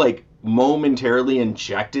kind of like momentarily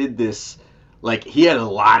injected this, like, he had a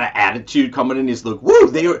lot of attitude coming in. He's like, woo,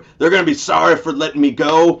 they're going to be sorry for letting me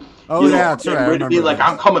go. Oh, that's right. Be like,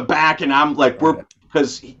 I'm coming back, and I'm like,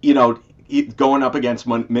 because, going up against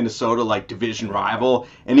Minnesota, like division rival,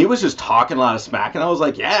 and he was just talking a lot of smack, and I was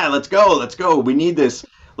like, yeah, let's go. We need this.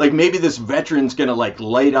 Like, maybe this veteran's going to like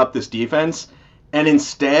light up this defense. And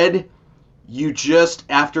instead,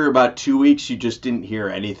 after about 2 weeks, you just didn't hear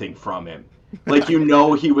anything from him. Like,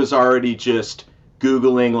 he was already just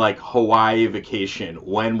Googling like Hawaii vacation.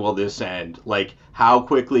 When will this end? Like, how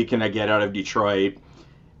quickly can I get out of Detroit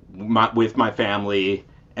with my family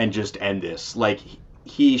and just end this? Like,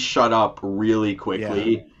 he shut up really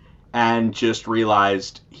quickly and just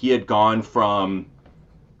realized he had gone from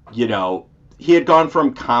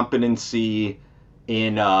competency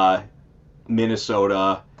in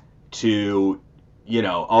Minnesota to,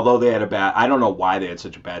 although they had I don't know why they had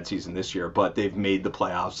such a bad season this year, but they've made the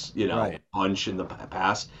playoffs, a bunch in the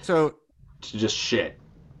past. So, to just shit.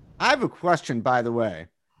 I have a question, by the way.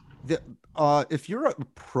 If you're a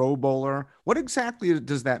Pro Bowler, what exactly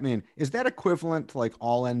does that mean? Is that equivalent to like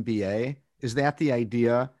All NBA? Is that the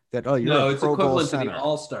idea that you're a Pro Bowl center? To the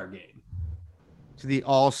All-Star game. To the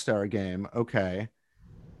All-Star game, okay.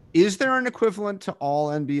 Is there an equivalent to All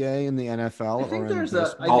NBA in the NFL? I think there's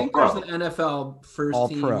the NFL first all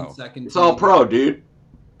team, pro. Second team. It's all pro, dude.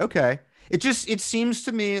 Okay. It seems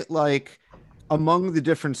to me like among the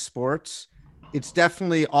different sports, it's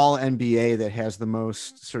definitely All NBA that has the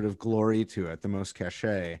most sort of glory to it, the most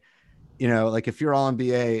cachet. Like if you're All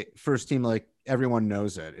NBA first team, like everyone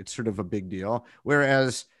knows it. It's sort of a big deal.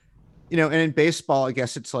 Whereas, and in baseball, I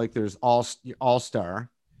guess it's like there's All-Star,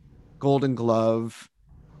 Golden Glove,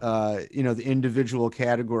 the individual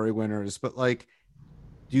category winners. But like,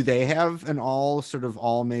 do they have an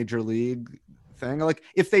all major league thing? Like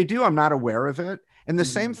if they do, I'm not aware of it. And the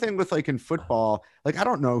same thing with like in football, like I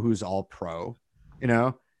don't know who's all pro,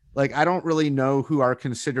 like I don't really know who are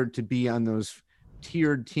considered to be on those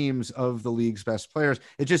tiered teams of the league's best players.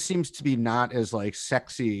 It just seems to be not as like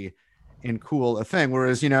sexy and cool a thing.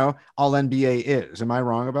 Whereas, all NBA is. Am I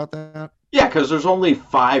wrong about that? Yeah. Cause there's only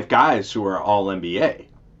 5 guys who are all NBA.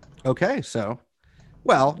 Okay. So,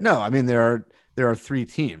 well, no, I mean, there are 3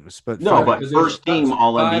 teams, but first team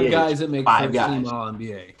All NBA. 5 guys that make 5 first guys. team All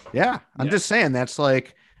NBA. Yeah, I'm just saying that's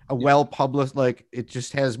like a well published. Like it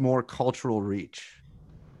just has more cultural reach.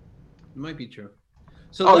 It might be true.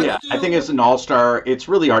 So I think it's an all-star. It's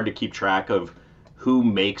really hard to keep track of who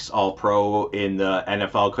makes all pro in the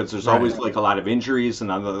NFL because there's always like a lot of injuries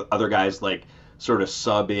and other guys like sort of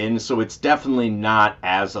sub in. So it's definitely not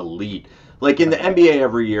as elite. Like in the NBA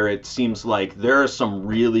every year, it seems like there are some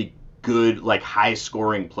really good, like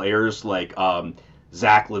high-scoring players. Like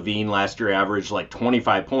Zach LaVine last year averaged like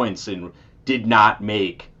 25 points and did not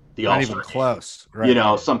make the Not All-Star even game. close,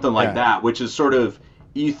 right? Something like that, which is sort of,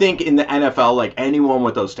 you think in the NFL, like anyone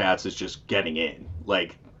with those stats is just getting in.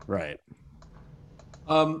 Like, right.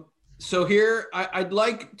 So here, I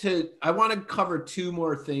want to cover two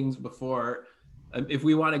more things before, if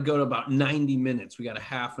we want to go to about 90 minutes, we got a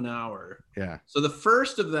half an hour. Yeah. So the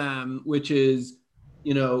first of them, which is,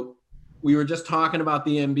 we were just talking about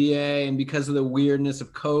the NBA, and because of the weirdness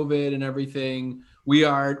of COVID and everything,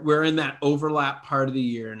 we're in that overlap part of the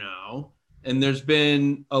year now. And there's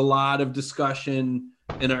been a lot of discussion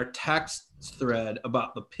in our text thread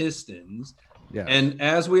about the Pistons. Yeah. And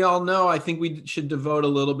as we all know, I think we should devote a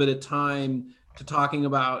little bit of time to talking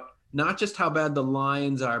about not just how bad the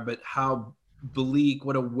Lions are, but how bleak,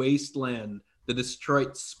 what a wasteland the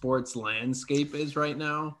Detroit sports landscape is right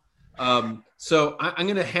now. So I'm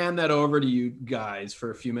going to hand that over to you guys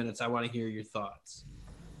for a few minutes. I want to hear your thoughts.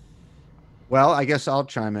 Well, I guess I'll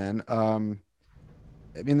chime in.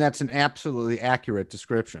 I mean, that's an absolutely accurate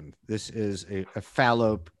description. This is a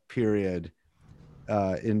fallow period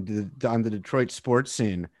on the Detroit sports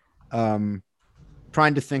scene. Trying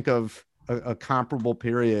to think of a comparable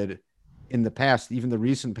period in the past, even the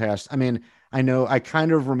recent past. I mean, I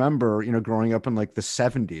kind of remember, growing up in like the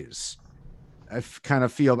 70s. I kind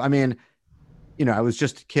of feel, I mean, I was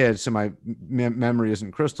just a kid, so my memory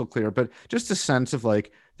isn't crystal clear, but just a sense of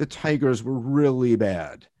like the Tigers were really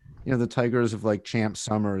bad. The Tigers of like Champ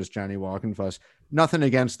Summers, Johnny Walkenfuss. Nothing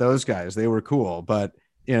against those guys. They were cool, but,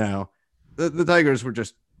 the Tigers were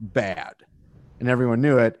just bad and everyone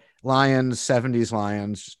knew it. Lions, 70s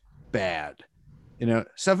Lions, bad.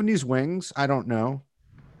 70s Wings, I don't know.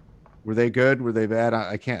 Were they good? Were they bad?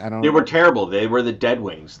 I don't. They were terrible. They were the Dead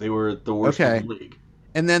Wings. They were the worst in the league.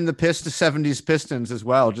 And then the 70s Pistons as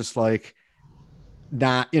well, just like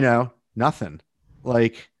not, nothing.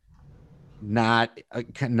 Like not a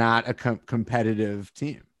competitive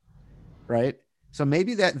team, right? So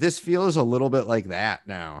maybe this feels a little bit like that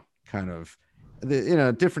now, kind of,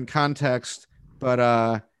 different context,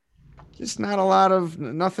 but just not a lot of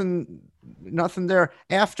nothing there.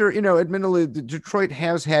 After, admittedly, Detroit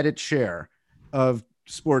has had its share of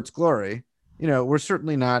sports glory. We're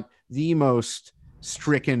certainly not the most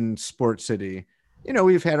stricken sports city.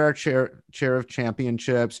 We've had our share of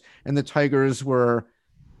championships, and the Tigers were,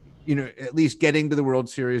 at least getting to the World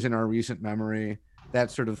Series in our recent memory,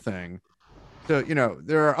 that sort of thing. So,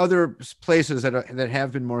 there are other places that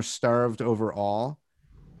have been more starved overall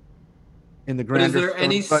in the grander. But is there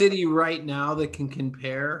any city right now that can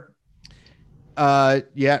compare?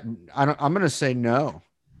 Yeah, I'm going to say no.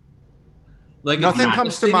 Like nothing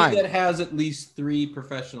comes to mind that has at least 3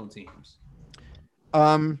 professional teams.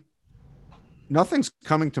 Nothing's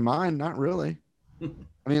coming to mind. Not really. I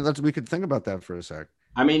mean, we could think about that for a sec.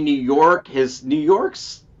 I mean, New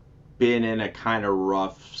York's been in a kind of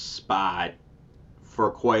rough spot for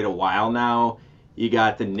quite a while now. You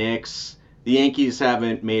got the Knicks. The Yankees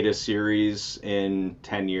haven't made a series in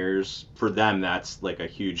 10 years. For them, that's like a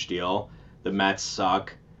huge deal. The Mets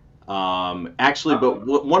suck. Actually, but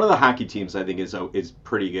one of the hockey teams I think is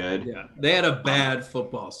pretty good. Yeah, they had a bad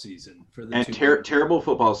football season for the terrible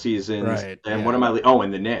football seasons. Right. And yeah. What am I? Oh,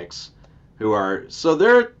 and the Knicks, who are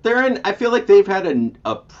they're in. I feel like they've had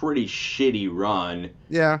a pretty shitty run.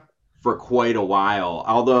 Yeah. For quite a while.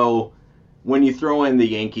 Although, when you throw in the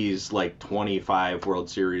Yankees like 25 World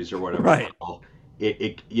Series or whatever, right?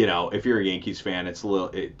 If you're a Yankees fan, it's a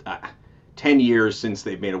little. 10 years since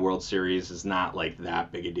they've made a World Series is not like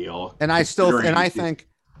that big a deal. And I think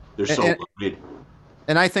they're so good.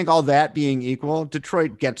 And I think all that being equal,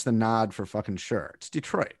 Detroit gets the nod for fucking sure. It's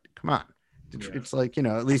Detroit. Come on. It's like,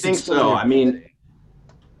 at least. I think so. I mean,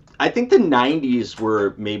 I think the 90s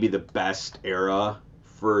were maybe the best era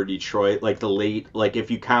for Detroit. Like the late, like if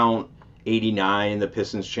you count 89, the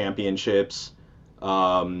Pistons championships,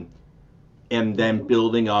 and then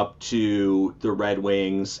building up to the Red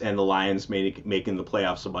Wings and the Lions making the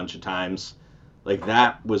playoffs a bunch of times. Like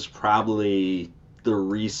that was probably the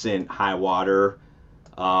recent high water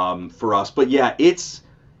for us. But yeah, it's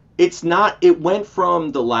not. It went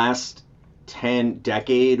from the last 10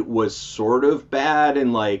 decade was sort of bad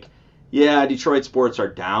and like, yeah, Detroit sports are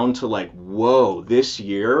down to like, whoa, this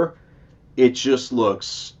year it just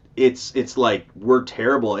looks. It's like we're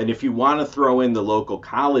terrible. And if you want to throw in the local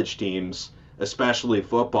college teams, especially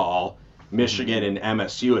football, Michigan and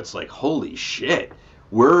MSU, it's like, holy shit,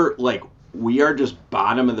 we are just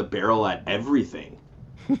bottom of the barrel at everything.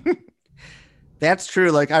 That's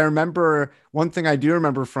true. Like I remember, one thing I do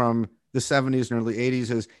remember from the 70s and early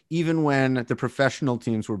 80s is even when the professional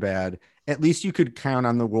teams were bad, at least you could count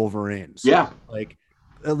on the Wolverines. Yeah. Like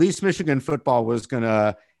at least Michigan football was going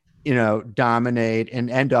to dominate and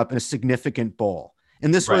end up in a significant bowl.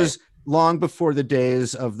 And this Right. was long before the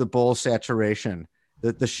days of the bowl saturation,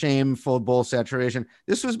 the shameful bowl saturation.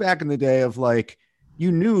 This was back in the day of like,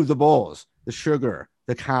 you knew the bowls, the sugar,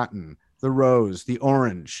 the cotton, the rose, the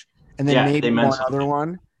orange, and then maybe one other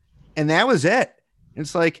one. And that was it.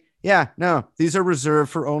 It's like, yeah, no, these are reserved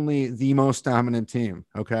for only the most dominant team.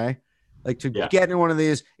 Okay. Like to get in one of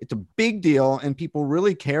these, it's a big deal. And people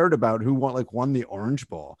really cared about who won the Orange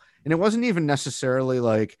Bowl. And it wasn't even necessarily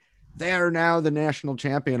like they are now the national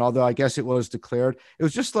champion, although I guess it was declared. It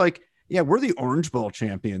was just like, yeah, we're the Orange Bowl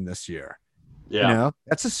champion this year. Yeah.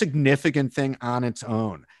 That's a significant thing on its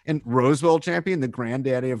own. And Rose Bowl champion, the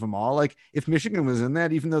granddaddy of them all. Like if Michigan was in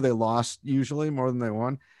that, even though they lost usually more than they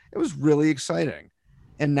won, it was really exciting.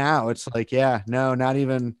 And now it's like, yeah, no, not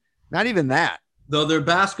even that. Though their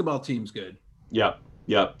basketball team's good. Yep.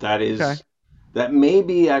 That may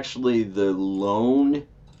be actually the lone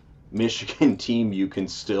Michigan team you can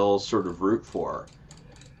still sort of root for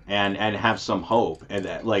and have some hope. And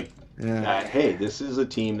that that, hey, this is a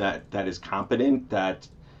team that is competent, that,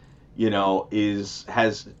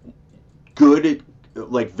 has good,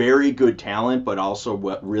 very good talent, but also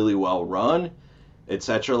really well run,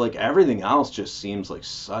 etc. Like everything else just seems like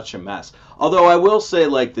such a mess. Although I will say,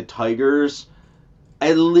 like, the Tigers,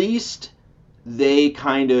 at least they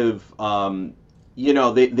kind of,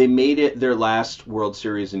 they made it their last World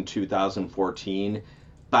Series in 2014.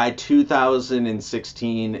 By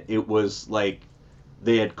 2016, it was like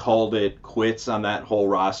they had called it quits on that whole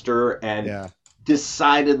roster and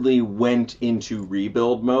decidedly went into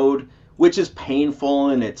rebuild mode, which is painful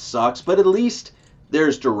and it sucks, but at least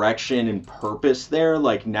there's direction and purpose there.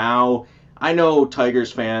 Like now, I know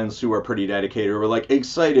Tigers fans who are pretty dedicated were like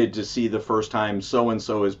excited to see the first time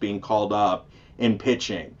so-and-so is being called up in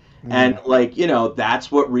pitching. And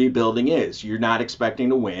that's what rebuilding is. You're not expecting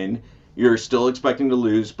to win. You're still expecting to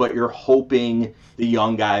lose, but you're hoping the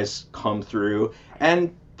young guys come through.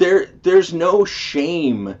 And there's no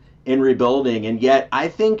shame in rebuilding. And yet I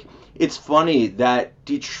think it's funny that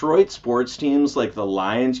Detroit sports teams like the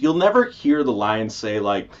Lions, you'll never hear the Lions say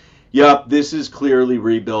like, yep, this is clearly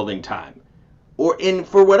rebuilding time.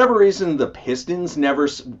 For whatever reason, the Pistons never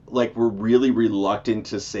were really reluctant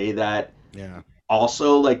to say that. Yeah.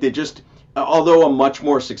 Also, they just, although a much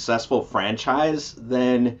more successful franchise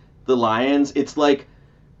than the Lions, it's like,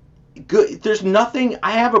 good. There's nothing,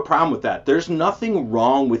 I have a problem with that. There's nothing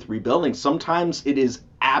wrong with rebuilding. Sometimes it is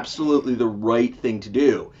absolutely the right thing to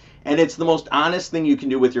do. And it's the most honest thing you can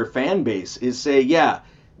do with your fan base is say, yeah,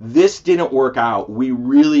 this didn't work out. We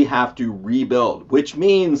really have to rebuild, which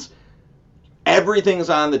means everything's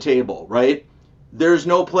on the table, right? There's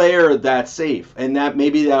no player that's safe, and that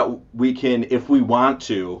maybe that we can, if we want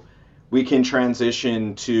to, we can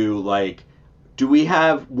transition to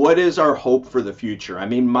what is our hope for the future? I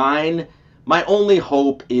mean, my only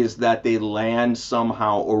hope is that they land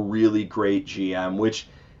somehow a really great GM, which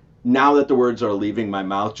now that the words are leaving my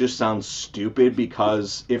mouth just sounds stupid,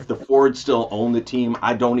 because if the Fords still own the team,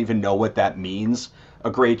 I don't even know what that means,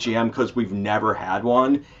 a great GM, because we've never had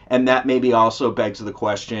one. And that maybe also begs the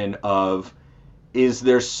question of, is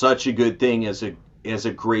there such a good thing as a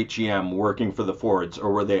great GM working for the Fords,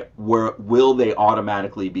 or will they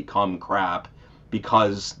automatically become crap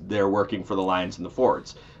because they're working for the Lions and the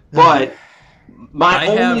Fords? But my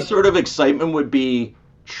only sort of excitement would be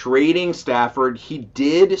trading Stafford. He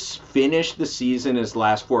did finish the season, his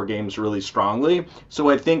last 4 games, really strongly. So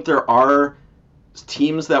I think there are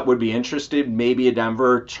teams that would be interested. Maybe a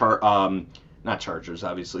Denver, not Chargers,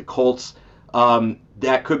 obviously, Colts.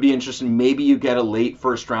 That could be interesting. Maybe you get a late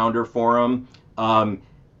first rounder for him.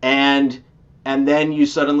 And then you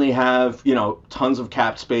suddenly have, tons of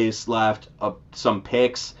cap space left, some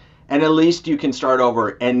picks, and at least you can start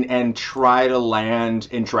over and try to land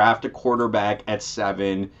and draft a quarterback at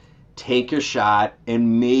 7, take a shot,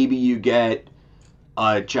 and maybe you get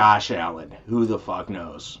Josh Allen. Who the fuck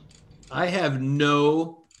knows? I have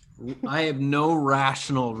no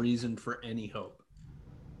rational reason for any hope.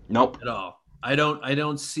 Nope. At all. I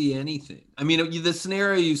don't see anything. I mean, the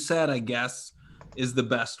scenario you said, I guess, is the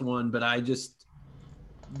best one, but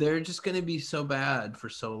they're just going to be so bad for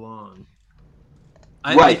so long.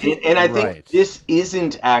 I think this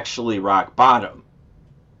isn't actually rock bottom.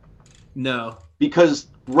 No. Because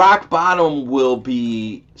rock bottom will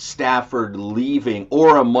be Stafford leaving,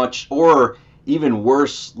 or even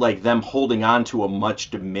worse, like them holding on to a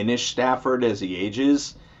much diminished Stafford as he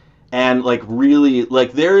ages. And really,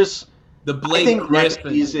 there's the Blake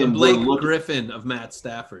Griffin of Matt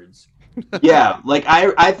Stafford's. Yeah,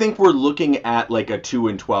 I think we're looking at a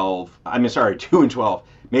 2-12. 2-12.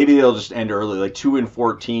 maybe they'll just end early, like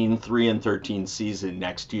 2-14, 3-13 season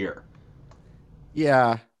next year.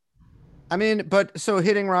 Yeah. I mean, but so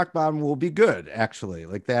hitting rock bottom will be good, actually.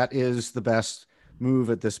 Like that is the best move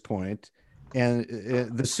at this point. And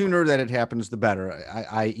the sooner that it happens, the better,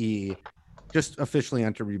 i.e., just officially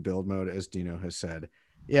enter rebuild mode, as Dino has said.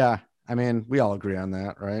 Yeah. I mean, we all agree on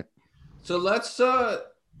that, right? So let's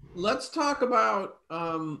talk about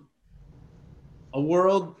a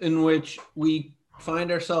world in which we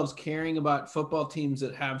find ourselves caring about football teams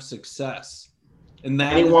that have success. And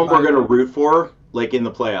that Anyone we're going to root for, like in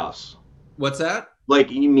the playoffs? What's that? Like,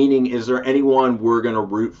 meaning, is there anyone we're going to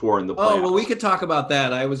root for in the playoffs? Oh, well, we could talk about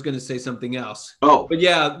that. I was going to say something else. Oh, but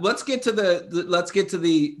yeah, let's get to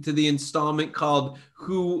the installment called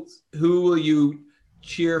who will you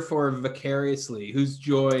cheer for vicariously? Whose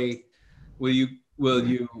joy will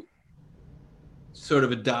you sort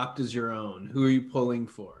of adopt as your own? Who are you pulling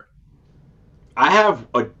for? I have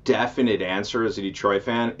a definite answer as a Detroit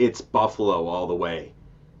fan. It's Buffalo all the way.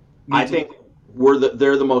 I think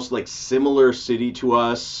they're the most like similar city to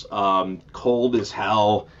us. Cold as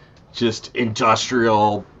hell, just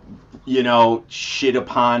industrial, shit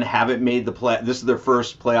upon. Haven't made the play. This is their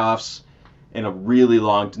first playoffs in a really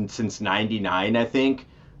long since '99, I think.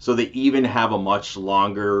 So they even have a much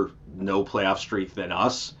longer no playoff streak than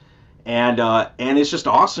us, and it's just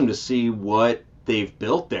awesome to see what they've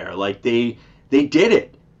built there. Like they did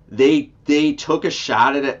it. They took a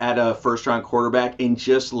shot at a first round quarterback and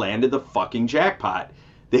just landed the fucking jackpot.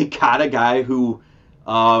 They got a guy who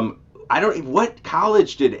what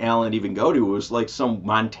college did Allen even go to? It was like some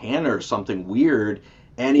Montana or something weird,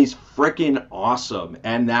 and he's freaking awesome.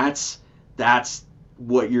 And that's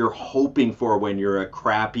what you're hoping for when you're a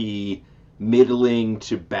crappy, middling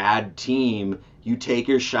to bad team. You take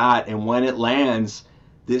your shot, and when it lands,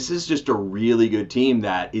 this is just a really good team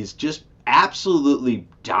that is just absolutely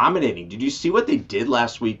dominating. Did you see what they did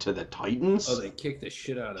last week to the Titans? Oh, they kicked the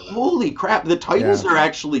shit out of them. Holy crap, the Titans are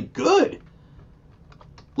actually good.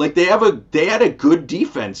 Like they had a good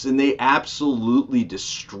defense and they absolutely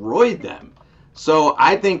destroyed them. So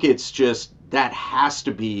I think it's just that has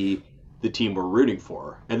to be the team we're rooting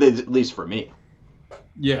for, and at least for me.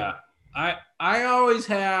 Yeah. I always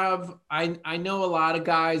have I know a lot of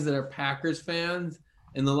guys that are Packers fans,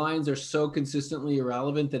 and the Lions are so consistently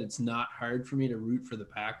irrelevant that it's not hard for me to root for the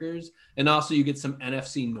Packers. And also you get some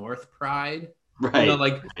NFC North pride.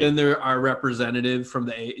 Right. Then there are representative from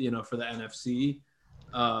the for the NFC.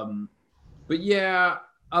 But yeah,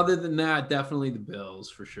 other than that, definitely the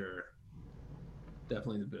Bills for sure.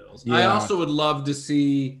 Definitely the Bills. Yeah. I also would love to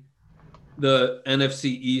see the NFC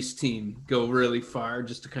East team go really far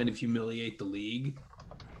just to kind of humiliate the league,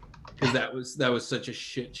 because that was such a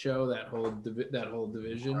shit show, that whole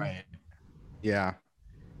division. Right. Yeah.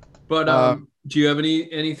 But do you have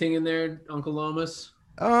anything in there, Uncle Lomas?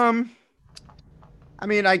 I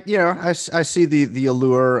mean, I see the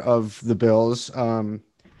allure of the Bills.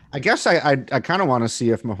 I guess I kind of want to see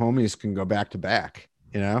if Mahomes can go back to back.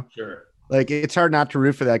 Sure. Like it's hard not to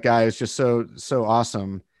root for that guy. It's just so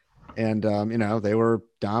awesome. And, they were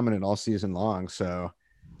dominant all season long. So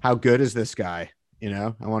how good is this guy?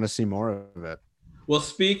 I want to see more of it. Well,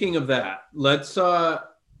 speaking of that, let's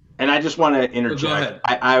and I just want to interject.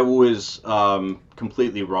 I was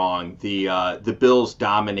completely wrong. The Bills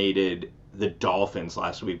dominated the Dolphins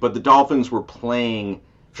last week, but the Dolphins were trying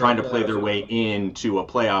to play their way into a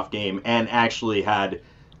playoff game and actually had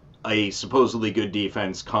a supposedly good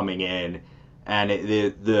defense coming in, and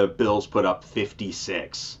the Bills put up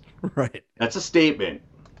 56. Right. That's a statement.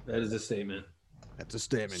 That is a statement. That's a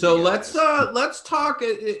statement. So let's talk.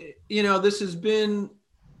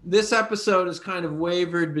 This episode has kind of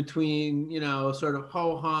wavered between sort of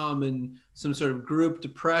ho hum and some sort of group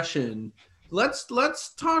depression. Let's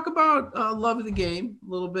talk about love of the game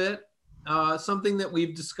a little bit. Something that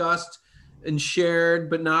we've discussed and shared,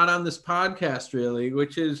 but not on this podcast really,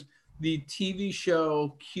 which is the TV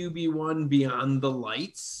show QB1 Beyond the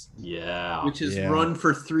Lights. Yeah. Which is run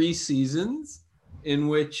for 3 seasons, in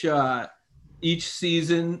which each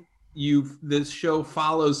season this show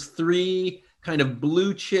follows 3 kind of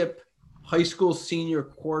blue chip high school senior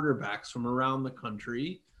quarterbacks from around the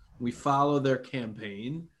country. We follow their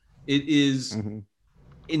campaign. It is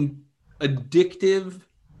addictive,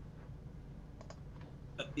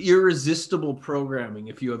 irresistible programming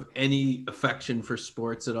if you have any affection for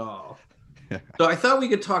sports at all. So I thought we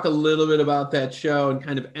could talk a little bit about that show and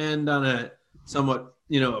kind of end on a somewhat,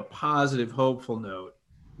 a positive, hopeful note.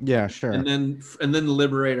 Yeah, sure. And then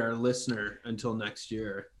liberate our listener until next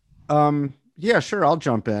year. Yeah, sure. I'll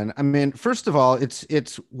jump in. I mean, first of all,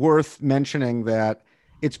 it's worth mentioning that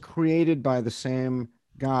it's created by the same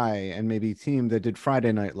guy and maybe team that did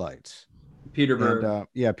Friday Night Lights. Peter Berg. And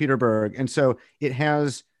yeah, Peter Berg. And so it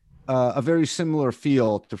has a very similar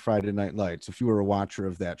feel to Friday Night Lights if you were a watcher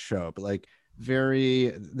of that show, but like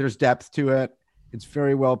there's depth to it. It's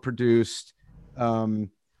very well produced.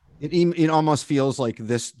 It almost feels like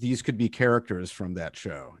these could be characters from that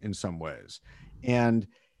show in some ways. And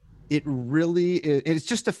it's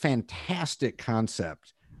just a fantastic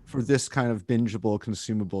concept for this kind of bingeable,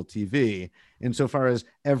 consumable TV. Insofar as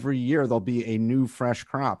every year there'll be a new, fresh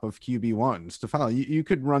crop of QB1s to follow. You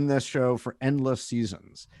could run this show for endless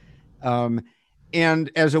seasons.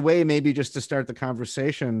 And as a way, maybe just to start the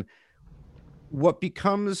conversation, what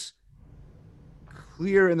becomes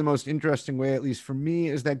clear in the most interesting way, at least for me,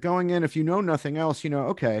 is that going in, if you know nothing else,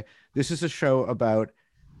 okay, this is a show about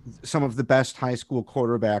some of the best high school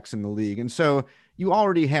quarterbacks in the league. And so you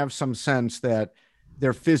already have some sense that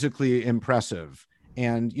they're physically impressive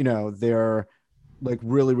and, they're like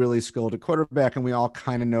really, really skilled at quarterback. And we all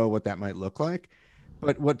kind of know what that might look like.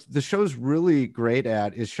 But what the show's really great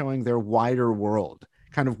at is showing their wider world,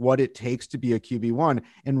 kind of what it takes to be a QB1.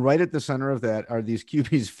 And right at the center of that are these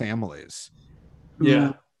QB's families.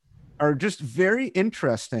 Who are just very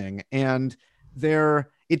interesting. And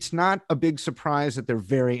it's not a big surprise that they're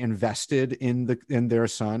very invested in their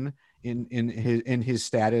son, in his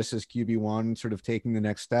status as QB1, sort of taking the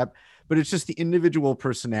next step. But it's just the individual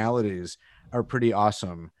personalities are pretty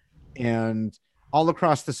awesome and all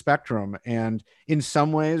across the spectrum. And in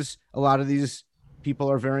some ways, a lot of these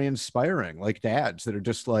people are very inspiring, like dads that are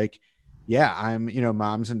just like, yeah, I'm,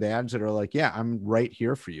 moms and dads that are like, yeah, I'm right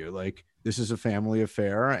here for you. Like, this is a family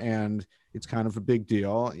affair and it's kind of a big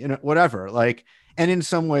deal, whatever. Like, and in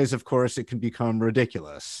some ways, of course, it can become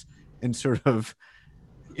ridiculous and sort of,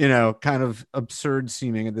 kind of absurd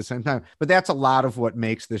seeming at the same time. But that's a lot of what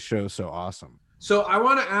makes this show so awesome. So I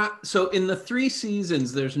want to ask, so in the 3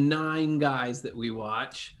 seasons, there's 9 guys that we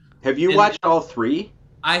watch. Have you watched all 3?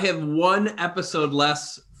 I have 1 episode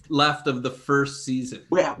left of the first season.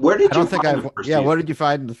 Where did you find the first season? What did you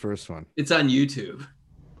find in the first one? It's on YouTube.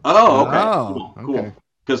 Oh, okay. Cool.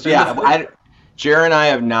 Because Jared and I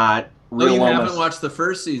have not. Haven't watched the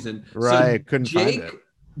first season, right? So couldn't find it.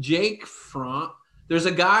 Jake Fromm. There's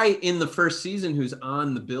a guy in the first season who's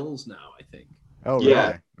on the Bills now, I think. Oh, really?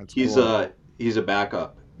 Yeah, he's cool. He's a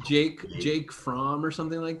backup. Jake Fromm or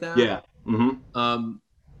something like that. Yeah. Mm-hmm.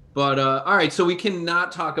 But all right, so we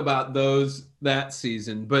cannot talk about that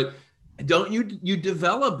season, but don't you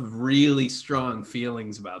develop really strong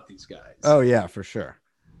feelings about these guys? Oh yeah, for sure.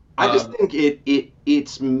 I just think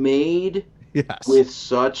it's made with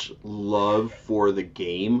such love for the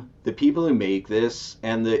game. The people who make this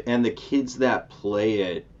and the kids that play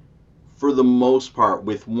it, for the most part,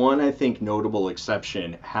 with one I think notable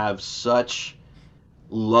exception, have such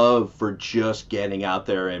love for just getting out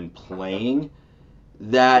there and playing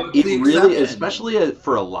that it really, especially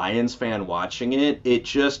for a Lions fan watching it,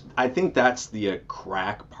 I think that's the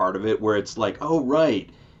crack part of it, where it's like, oh right,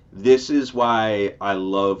 this is why I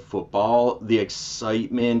love football. The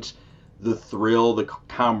excitement, the thrill, the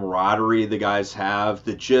camaraderie the guys have.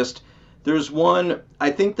 There's one,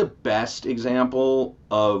 I think the best example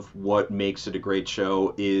of what makes it a great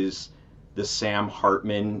show is the Sam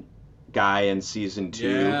Hartman guy in season 2.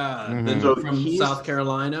 Yeah, from South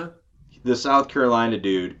Carolina. The South Carolina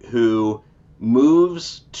dude who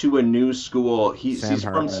moves to a new school. He's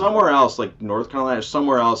from somewhere else, like North Carolina or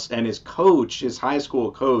somewhere else, and his high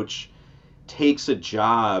school coach, takes a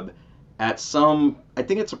job at I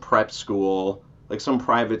think it's a prep school, like some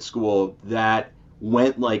private school that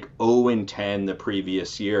went like 0-10 the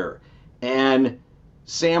previous year. And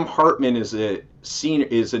Sam Hartman is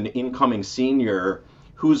an incoming senior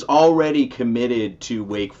who's already committed to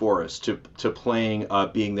Wake Forest, to playing,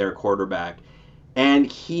 being their quarterback. And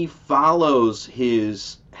he follows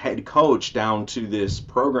his head coach down to this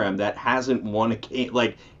program that hasn't won a game,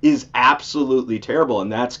 like is absolutely terrible.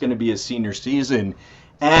 And that's going to be his senior season.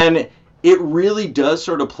 And it really does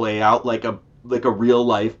sort of play out like a real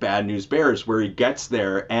life Bad News Bears, where he gets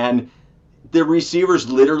there and the receivers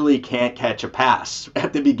literally can't catch a pass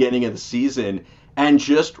at the beginning of the season. And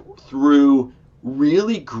just through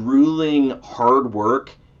really grueling hard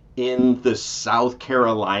work in the South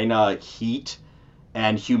Carolina heat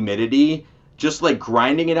and humidity, just like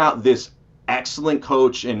grinding it out, this excellent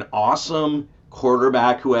coach, an awesome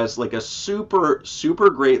quarterback who has like a super, super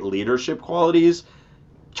great leadership qualities,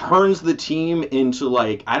 turns the team into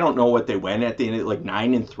like, I don't know what they went at the end, like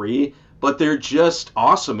 9-3, but they're just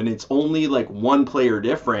awesome. And it's only like one player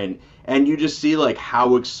different. And you just see like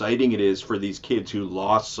how exciting it is for these kids who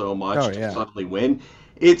lost so much to suddenly win.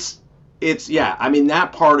 It's it's yeah, I mean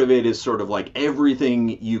that part of it is sort of like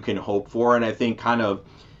everything you can hope for, and I think kind of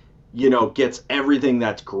gets everything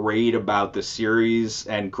that's great about the series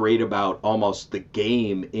and great about almost the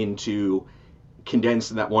game into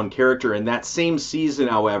condensed in that one character. And that same season,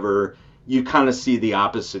 however, you kind of see the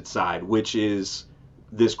opposite side, which is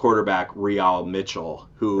this quarterback Real Mitchell,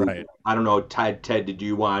 who Right. I don't know, Ted, did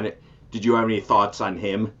you have any thoughts on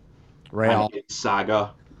him? Real. On his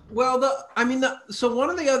saga? Well, so one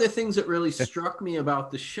of the other things that really struck me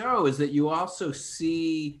about the show is that you also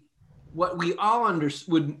see what we all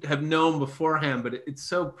would have known beforehand, but it's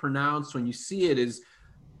so pronounced when you see it is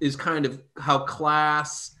kind of how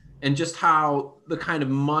class and just how the kind of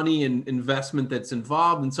money and investment that's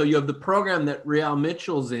involved. And so you have the program that Real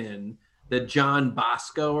Mitchell's in, that John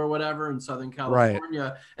Bosco or whatever in Southern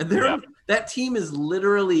California. Right. And that team is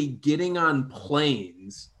literally getting on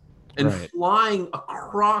planes and flying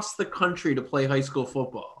across the country to play high school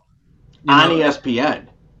football. On ESPN.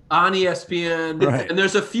 On ESPN. Right. And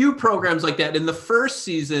there's a few programs like that. In the first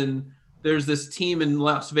season, there's this team in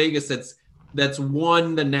Las Vegas that's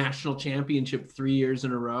won the national championship 3 years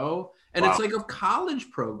in a row. And it's like a college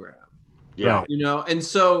program. Yeah. And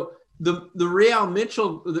so the Real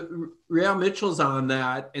Mitchell's on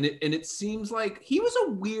that. And it seems like he was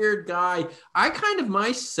a weird guy.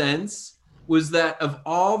 My sense was that of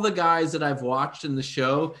all the guys that I've watched in the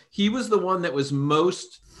show, he was the one that was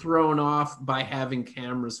most thrown off by having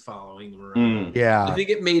cameras following him around. Yeah. I think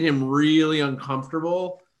it made him really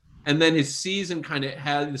uncomfortable. And then his season kind of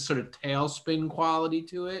had this sort of tailspin quality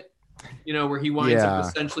to it, where he winds up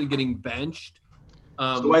essentially getting benched.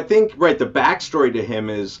 So I think, the backstory to him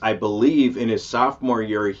is, I believe in his sophomore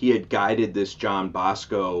year, he had guided this John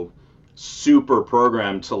Bosco super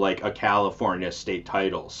program to like a California state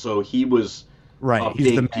title. So he was a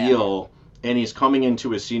big deal, and he's coming into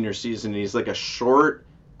his senior season, and he's like a short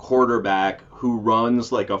quarterback who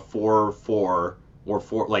runs like a 4.4 or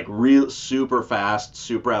 4, like real super fast,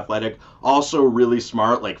 super athletic, also really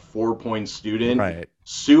smart, like 4-point student,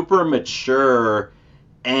 super mature.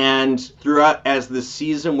 And throughout, as the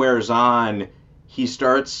season wears on, he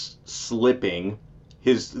starts slipping.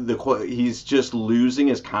 He's just losing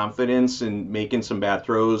his confidence and making some bad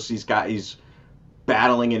throws. He's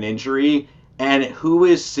battling an injury. And who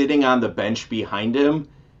is sitting on the bench behind him?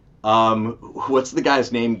 What's the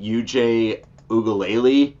guy's name? UJ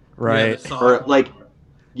Ugalele? Right.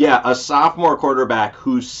 A sophomore quarterback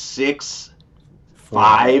who's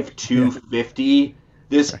 6'5", 250.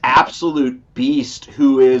 This absolute beast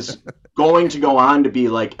who is going to go on to be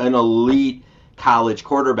like an elite college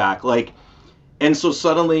quarterback. And so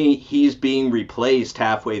suddenly he's being replaced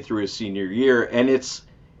halfway through his senior year, and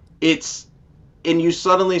and you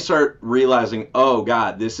suddenly start realizing, oh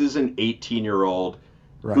God, this is an 18-year-old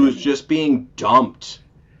who's just being dumped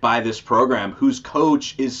by this program, whose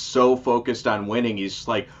coach is so focused on winning. He's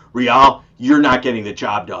like, Real, you're not getting the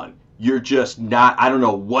job done. You're just not, I don't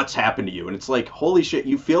know what's happened to you. And it's like, holy shit,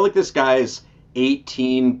 you feel like this guy's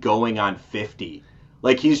 18 going on 50.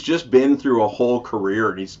 Like he's just been through a whole career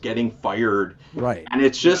and he's getting fired. Right. And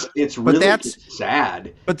it's just, it's really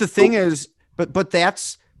sad. But the thing is, but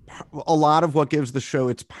that's a lot of what gives the show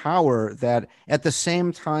its power, that at the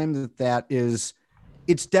same time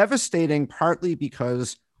it's devastating, partly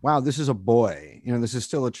because, wow, this is a boy, this is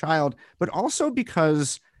still a child, but also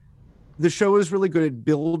because the show is really good at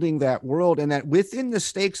building that world, and that within the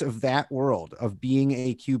stakes of that world of being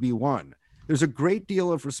a QB1, there's a great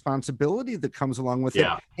deal of responsibility that comes along with it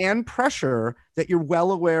and pressure that you're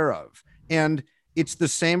well aware of. And it's the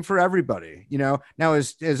same for everybody, Now,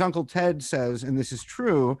 as Uncle Ted says, and this is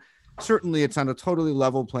true, certainly it's on a totally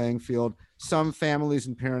level playing field. Some families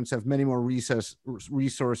and parents have many more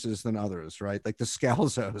resources than others, right? Like the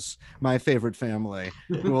Scalzos, my favorite family,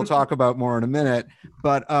 who we'll talk about more in a minute.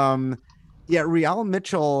 But Real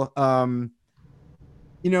Mitchell, one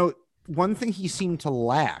thing he seemed to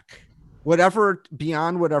lack,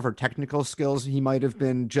 beyond whatever technical skills he might have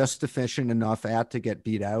been just deficient enough at to get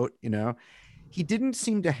beat out, he didn't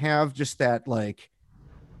seem to have just that like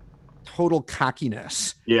total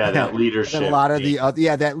cockiness. That leadership. A lot of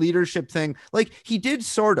that leadership thing. Like he did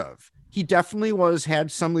sort of. He definitely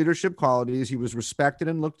had some leadership qualities. He was respected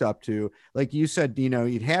and looked up to. Like you said, Dino,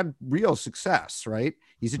 he'd had real success, right?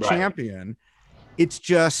 He's a champion. It's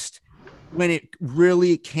just when it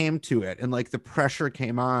really came to it and like the pressure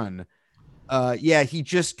came on, he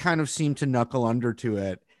just kind of seemed to knuckle under to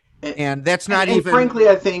it. And that's not even... frankly,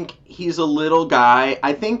 I think he's a little guy.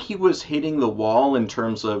 I think he was hitting the wall in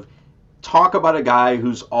terms of talk about a guy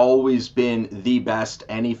who's always been the best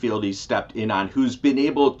any field he's stepped in on, who's been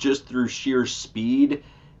able just through sheer speed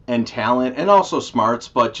and talent and also smarts,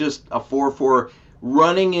 but just a 4-4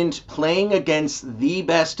 running into playing against the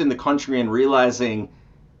best in the country and realizing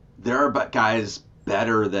there are guys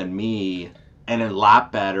better than me and a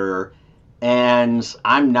lot better, and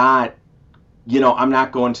I'm not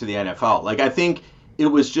going to the NFL. Like, I think it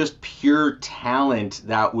was just pure talent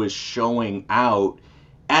that was showing out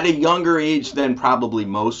at a younger age than probably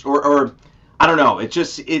most, or I don't know.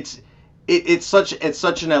 It's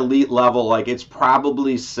such an elite level. Like, it's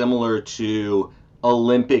probably similar to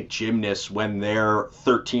Olympic gymnasts when they're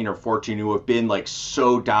 13 or 14 who have been like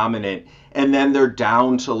so dominant, and then they're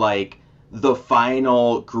down to like the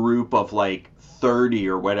final group of like 30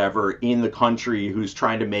 or whatever in the country who's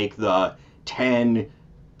trying to make the 10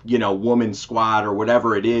 woman squad or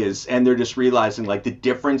whatever it is, and they're just realizing like the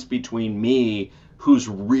difference between me, who's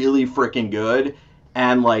really freaking good,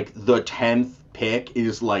 and like the 10th pick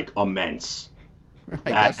is like immense.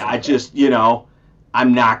 I just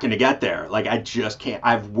I'm not going to get there. Like, I just can't.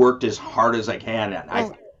 I've worked as hard as I can,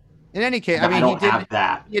 and in any case, I don't have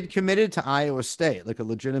that. He had committed to Iowa State, like a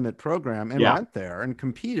legitimate program, and went there and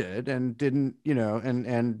competed and didn't,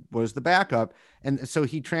 and was the backup. And so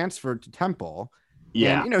he transferred to Temple.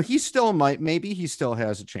 Yeah. And, he still maybe he still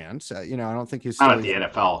has a chance. I don't think he's not at the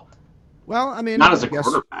NFL. Well, I mean, not as a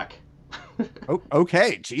quarterback.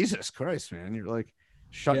 Okay. Jesus Christ, man. You're like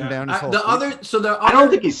shutting down his whole I don't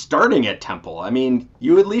think he's starting at Temple. I mean,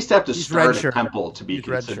 you at least have to start at Temple to be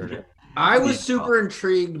considered. I was super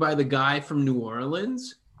intrigued by the guy from New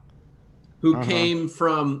Orleans who came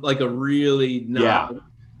from like a really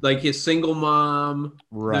like his single mom.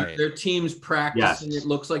 Right. Their team's practicing. Yes. It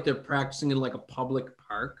looks like they're practicing in like a public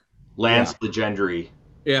park. Lance Legendary.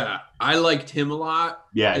 Yeah. I liked him a lot.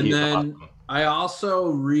 Yeah. And then awesome. I also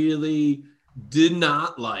really did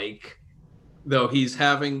not like, though he's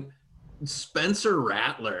having Spencer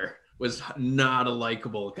Rattler was not a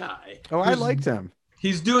likable guy. Oh, I liked him.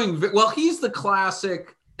 He's doing well. He's the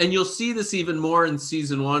classic, and you'll see this even more in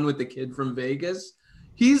season 1 with the kid from Vegas.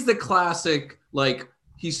 He's the classic, like,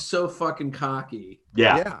 he's so fucking cocky.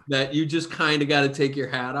 Yeah. That you just kind of got to take your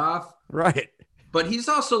hat off. Right. But he's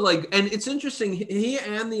also like, and it's interesting, he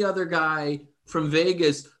and the other guy from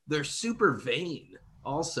Vegas, they're super vain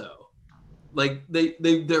also. Like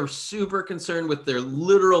they're super concerned with their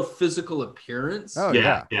literal physical appearance. Oh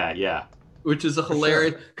yeah. Which is a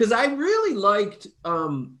hilarious, because I really liked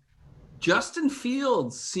Justin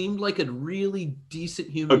Fields. Seemed like a really decent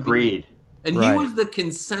human Agreed. being. And he was the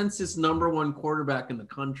consensus #1 quarterback in the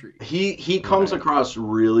country. He comes across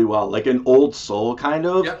really well, like an old soul kind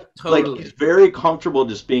of. Yep, totally. Like, he's very comfortable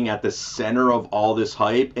just being at the center of all this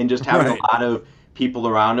hype and just having a lot of people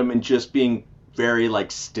around him and just being very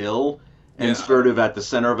like still and sort of at the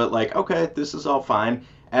center of it, like, okay, this is all fine.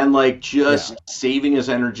 And like just saving his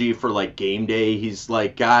energy for like game day. He's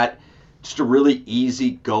like got just a really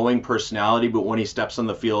easygoing personality, but when he steps on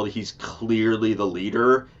the field, he's clearly the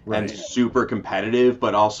leader and super competitive,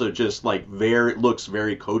 but also just like looks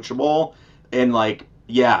very coachable. And like,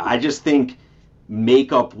 I just think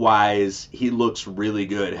makeup wise, he looks really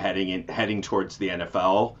good heading towards the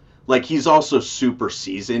NFL. Like, he's also super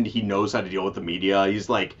seasoned. He knows how to deal with the media. He's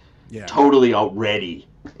like totally already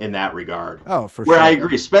in that regard. Oh, for sure. Where I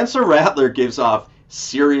agree. Spencer Rattler gives off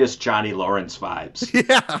serious Johnny Lawrence vibes.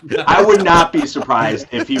 Yeah. I would not be surprised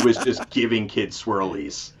if he was just giving kids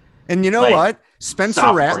swirlies. And you know what?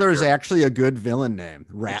 Spencer Rattler is actually a good villain name.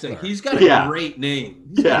 Rattler. He's got a great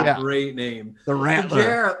name. He's got a great name. The Rattler. So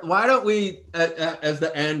Jared, why don't we, as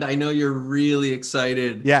the end, I know you're really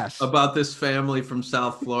excited about this family from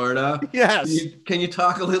South Florida. Yes. Can you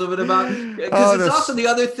talk a little bit about it? Because it's also the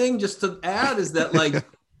other thing, just to add, is that like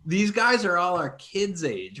these guys are all our kids'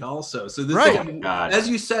 age also. So this as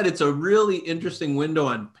you said, it's a really interesting window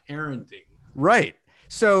on parenting. Right.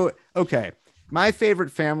 So, okay. My favorite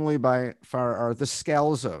family by far are the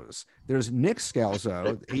Scalzos. There's Nick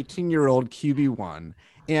Scalzo, 18-year-old QB1,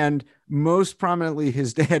 and most prominently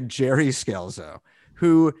his dad, Jerry Scalzo,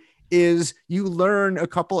 who is, you learn a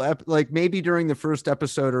couple, like maybe during the first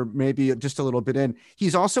episode or maybe just a little bit in,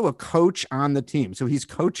 he's also a coach on the team. So he's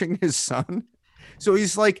coaching his son. So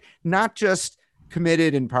he's like not just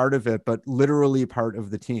committed and part of it, but literally part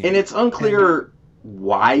of the team. And it's unclear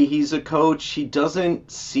why he's a coach. He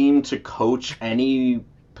doesn't seem to coach any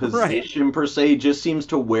position per se. He just seems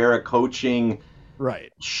to wear a coaching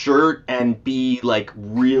shirt and be like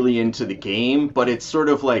really into the game. But it's sort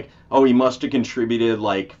of like, oh, he must have contributed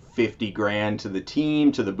like $50,000 to the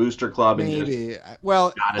team, to the booster club. Maybe.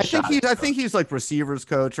 Well, I think he's like receivers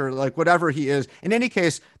coach or like whatever he is. In any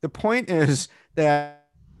case, the point is that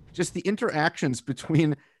just the interactions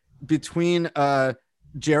between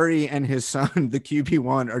Jerry and his son, the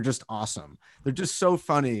QB1, are just awesome. They're just so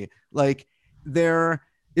funny. Like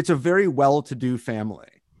it's a very well-to-do family.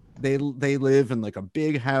 They live in like a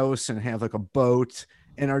big house and have like a boat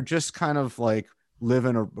and are just kind of like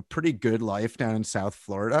living a pretty good life down in South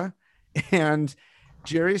Florida. And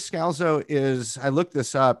Jerry Scalzo I looked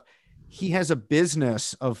this up. He has a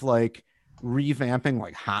business of like revamping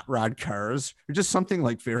like hot rod cars, or just something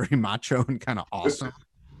like very macho and kind of awesome,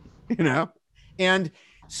 And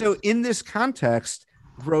so in this context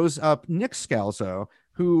grows up Nick Scalzo,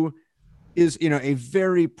 who is, a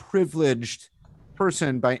very privileged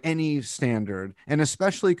person by any standard, and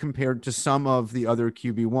especially compared to some of the other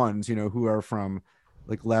QB1s, who are from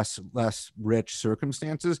like less rich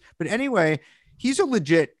circumstances. But anyway, he's a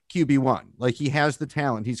legit QB1. Like, he has the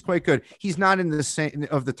talent. He's quite good. He's not in the same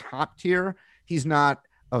of the top tier. He's not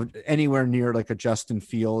anywhere near like a Justin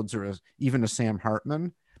Fields or even a Sam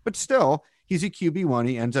Hartman, but still he's a QB1.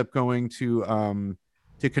 He ends up going to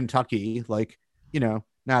Kentucky, like,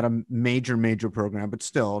 not a major program, but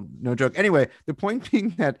still no joke. Anyway, the point being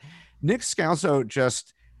that Nick Scalzo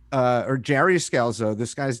or Jerry Scalzo,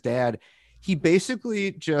 this guy's dad, he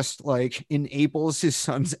basically just like enables his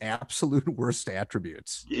son's absolute worst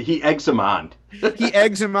attributes. He eggs him on.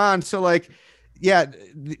 So like, yeah,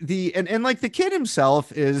 and like the kid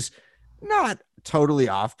himself is not totally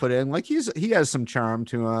off-putting. Like he has some charm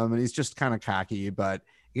to him, and he's just kind of cocky, but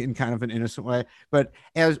in kind of an innocent way. But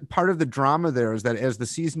as part of the drama there is that as the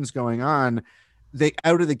season's going on, they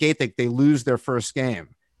out of the gate, they lose their first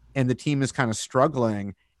game, and the team is kind of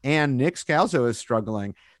struggling, and Nick Scalzo is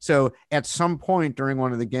struggling. So at some point during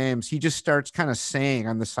one of the games, he just starts kind of saying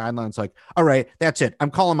on the sidelines, like, all right, that's it. I'm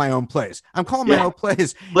calling my own plays. My own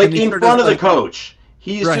plays. Like in front of the coach.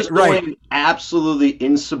 He's just going absolutely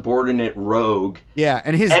insubordinate rogue. Yeah,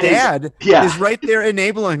 and his dad is right there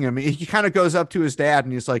enabling him. He kind of goes up to his dad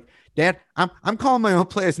and he's like, Dad, I'm calling my own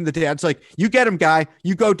plays. And the dad's like, you get him, guy.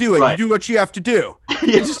 You go do it. Right. You do what you have to do.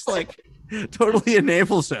 He just like totally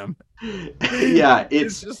enables him. Yeah,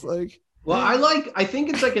 it's just like... Well, I think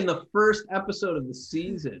it's like in the first episode of the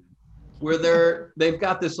season where they've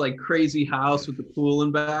got this like crazy house with the pool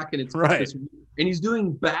in back, and it's right. And he's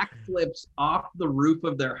doing backflips off the roof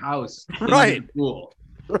of their house right. in the pool.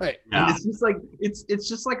 Right. Yeah. And it's just like it's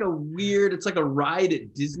just like it's like a ride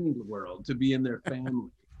at Disney World to be in their family.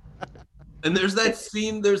 And there's that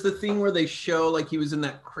scene, there's the thing where they show like he was in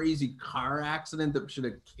that crazy car accident that should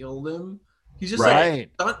have killed him. He's just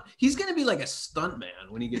he's gonna be like a stunt man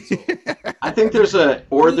when he gets old. I think there's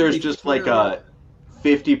just like a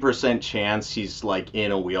 50% chance he's like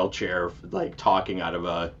in a wheelchair, like talking out of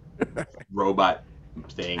a robot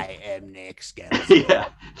thing. I am Nick Scalzo. Yeah,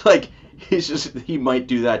 like he might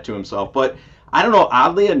do that to himself. But I don't know,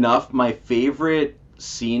 oddly enough, my favorite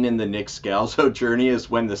scene in the Nick Scalzo journey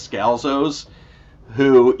is when the Scalzos,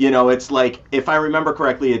 who, it's like, if I remember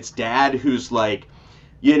correctly, it's dad who's like,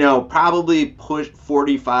 probably pushed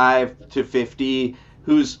 45 to 50,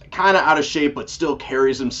 who's kind of out of shape but still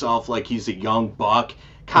carries himself like he's a young buck,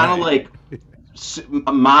 kind of like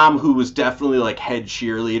a mom who was definitely like head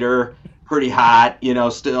cheerleader, pretty hot,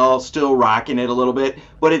 still rocking it a little bit.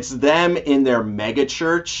 But it's them in their mega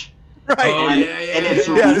church, right? And it's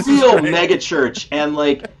a real mega church, and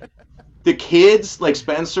like the kids, like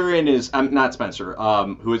Spencer and his not Spencer,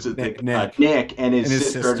 who is it? Nick and his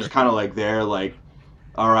sister are just kind of like there, like,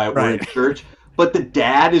 all right, we're in church. But the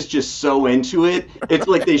dad is just so into it. It's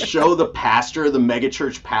like they show the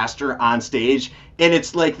megachurch pastor on stage, and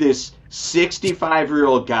it's like this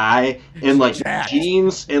 65-year-old guy in like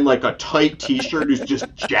jeans and like a tight t-shirt who's just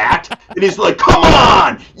jacked. And he's like, come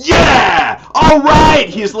on, yeah, all right.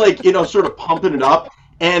 He's like, sort of pumping it up.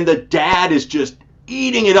 And the dad is just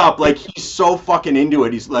eating it up. Like, he's so fucking into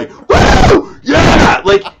it. He's like, woo, yeah.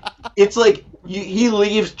 Like, it's like, he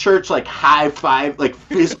leaves church like high five, like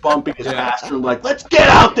fist bumping his pastor, like, let's get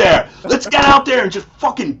out there and just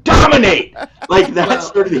fucking dominate. Like, that's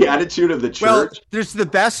sort of the attitude of the church. Well, there's the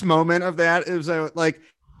best moment of that is like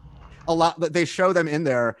a lot that they show them in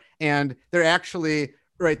there, and they're actually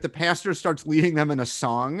the pastor starts leading them in a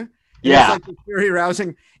song. Yeah, it's like very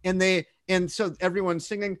rousing, and so everyone's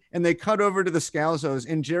singing, and they cut over to the Scalzos,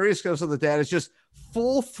 and Jerry Scalzo, the dad, is just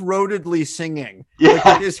full-throatedly singing, like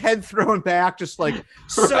with his head thrown back, just like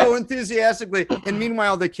so enthusiastically. And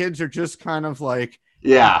meanwhile, the kids are just kind of like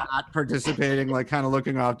not participating, like kind of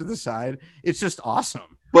looking off to the side. It's just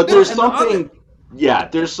awesome. But there's something,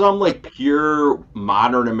 there's some like pure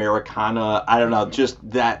modern Americana. I don't know, just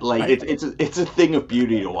that like it's a thing of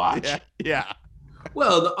beauty to watch. Yeah.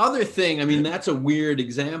 Well, the other thing, I mean, that's a weird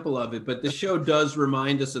example of it, but the show does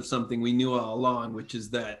remind us of something we knew all along, which is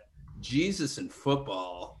that Jesus in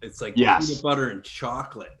football. It's like Yes. peanut butter and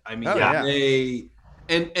chocolate. I mean, Oh, yeah. they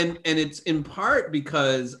and it's in part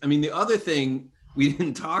because I mean the other thing we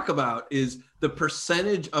didn't talk about is the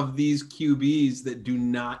percentage of these QBs that do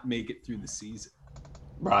not make it through the season.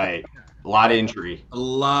 Right. A lot of injury. A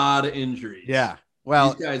lot of injuries. Yeah.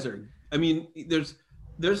 Well, these guys are. I mean,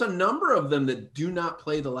 there's a number of them that do not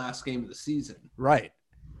play the last game of the season. right.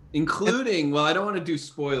 Including, well, I don't want to do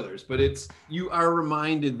spoilers, but you are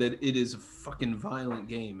reminded that it is a fucking violent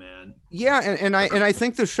game, man. Yeah, and I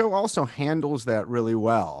think the show also handles that really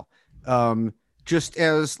well. Just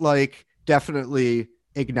as like definitely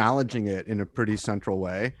acknowledging it in a pretty central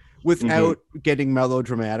way without getting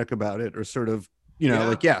melodramatic about it or sort of,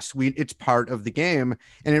 like, yes, it's part of the game,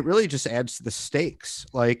 and it really just adds to the stakes.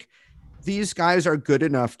 Like, these guys are good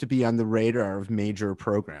enough to be on the radar of major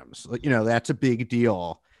programs. Like, that's a big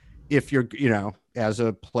deal if you're, as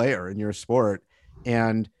a player in your sport.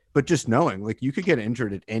 But just knowing, like, you could get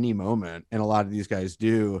injured at any moment, and a lot of these guys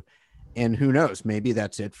do. And who knows, maybe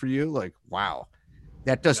that's it for you. Like, wow,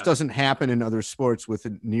 that just doesn't happen in other sports with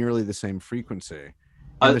nearly the same frequency.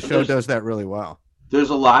 And the show does that really well.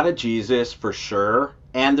 There's a lot of Jesus for sure.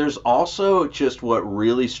 And there's also just what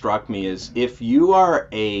really struck me is if you are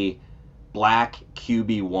a black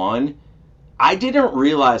QB1, I didn't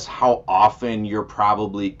realize how often you're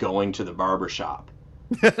probably going to the barbershop.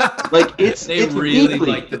 Like it's really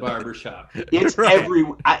weekly. like the barbershop. It's right.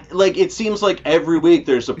 it seems like every week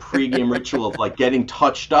there's a pregame ritual of like getting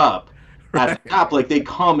touched up at the top. Like they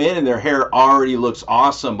come in and their hair already looks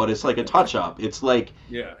awesome, but it's like a touch up. It's like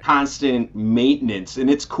constant maintenance, and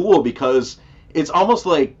it's cool because it's almost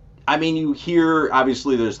like, I mean, you hear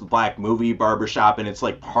obviously there's the black movie barbershop, and it's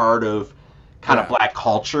like part of kind of black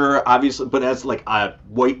culture, obviously, but as like a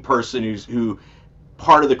white person who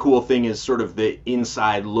part of the cool thing is sort of the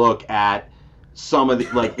inside look at some of the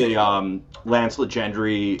like the Lance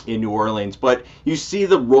Legendry in New Orleans, but you see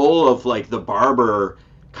the role of like the barber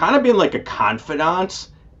kind of being like a confidant,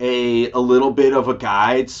 a little bit of a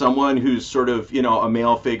guide, someone who's sort of, a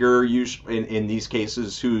male figure usually in these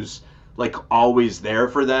cases, who's like always there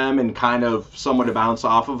for them and kind of someone to bounce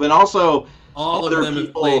off of. And also all of them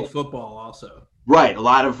have played football also. Right, a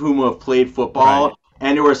lot of whom have played football. Right.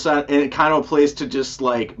 And it was kind of a place to just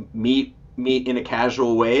like meet in a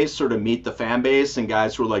casual way, sort of meet the fan base and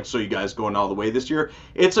guys who are like, so you guys going all the way this year?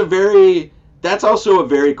 That's also a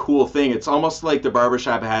very cool thing. It's almost like the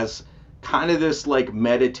barbershop has kind of this like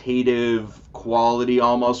meditative quality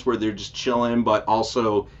almost, where they're just chilling, but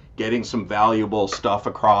also getting some valuable stuff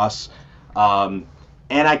across. And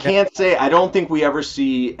I can't say, I don't think we ever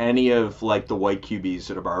see any of like the white QBs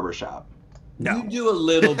at a barbershop. No. You do a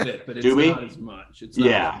little bit, but it's not as much. It's not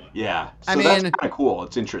as much. Yeah. So I mean, that's kind of cool.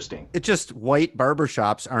 It's interesting. It's just white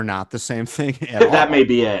barbershops are not the same thing at all. That may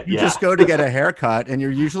be it. You just go to get a haircut, and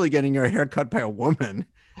you're usually getting your hair cut by a woman.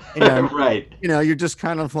 And, right. You're just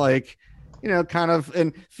kind of like,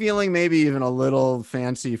 and feeling maybe even a little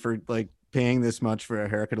fancy for like paying this much for a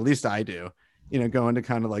haircut. At least I do, going to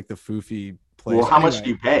kind of like the foofy place. Well, how much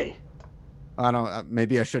do you pay? I don't,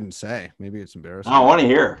 maybe I shouldn't say. Maybe it's embarrassing. I want to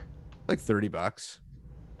hear. Like $30.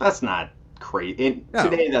 That's not crazy. No.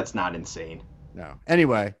 Today, that's not insane. No.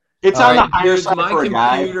 Anyway. It's on the higher side for a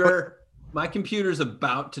guy. My computer's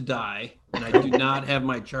about to die, and I do not have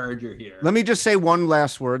my charger here. Let me just say one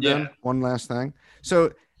last word then. One last thing.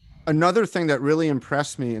 So another thing that really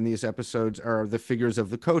impressed me in these episodes are the figures of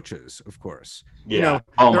the coaches, of course. Yeah.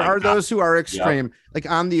 There are those who are extreme. Yeah. Like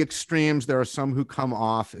on the extremes, there are some who come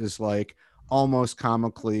off as like almost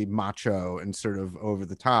comically macho and sort of over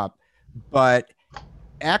the top. But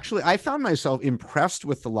actually, I found myself impressed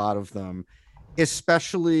with a lot of them,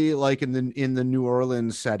 especially like in the New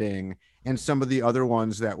Orleans setting, and some of the other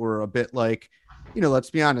ones that were a bit like, let's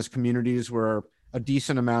be honest, communities where a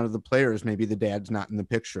decent amount of the players, maybe the dad's not in the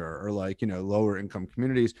picture, or like, lower income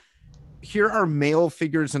communities. Here are male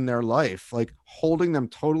figures in their life, like holding them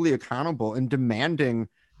totally accountable and demanding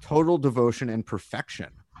total devotion and perfection.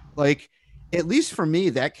 Like, at least for me,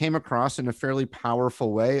 that came across in a fairly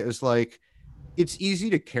powerful way. As like, it's easy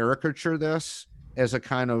to caricature this as a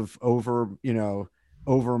kind of over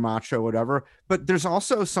macho, whatever. But there's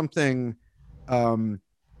also something kind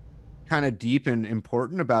of deep and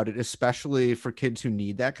important about it, especially for kids who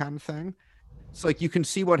need that kind of thing. It's like, you can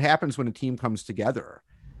see what happens when a team comes together.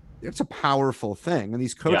 It's a powerful thing. And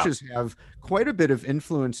these coaches have quite a bit of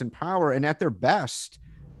influence and power, and at their best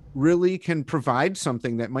really can provide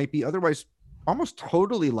something that might be otherwise almost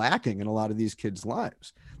totally lacking in a lot of these kids'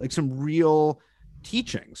 lives, like some real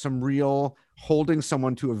teaching, some real holding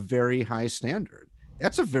someone to a very high standard.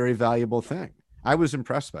 That's a very valuable thing. I was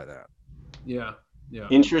impressed by that. Yeah. Yeah.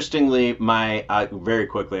 Interestingly, my very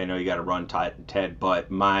quickly, I know you got to run, Ted, but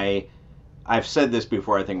I've said this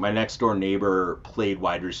before. I think my next door neighbor played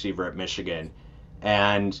wide receiver at Michigan,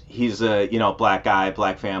 and he's a black guy,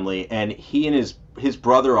 black family, and he and his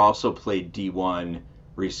brother also played D1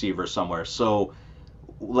 receiver somewhere. So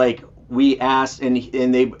like we asked, and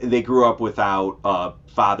they grew up without a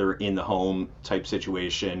father in the home type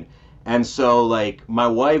situation, and so like my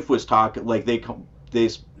wife was talking, like they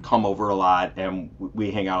come over a lot and we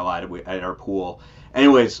hang out a lot at our pool.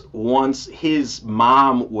 Anyways, once his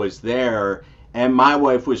mom was there, and my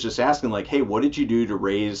wife was just asking like, hey, what did you do to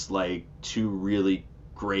raise like two really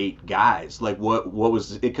great guys? Like what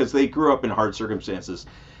was it? Because they grew up in hard circumstances.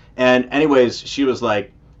 And anyways, she was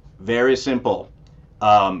like, very simple,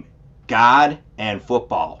 um, God and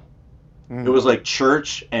football. It was like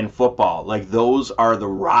church and football. Like those are the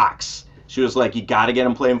rocks. She was like, you got to get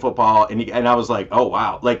him playing football, and I was like, oh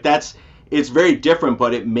wow, like it's very different,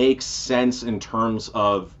 but it makes sense in terms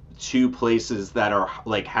of two places that are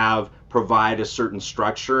like provide a certain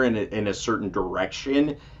structure and in a certain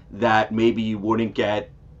direction that maybe you wouldn't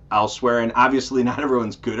get elsewhere. And obviously, not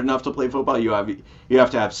everyone's good enough to play football. You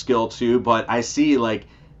have to have skill too. But I see like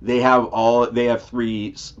they have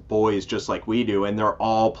three boys just like we do, and they're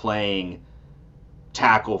all playing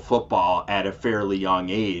tackle football at a fairly young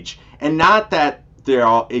age. And not that they're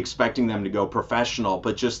all expecting them to go professional,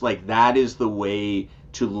 but just like that is the way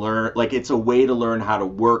to learn. Like it's a way to learn how to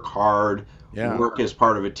work hard, work as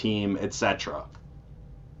part of a team, etc.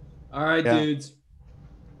 All right, dudes.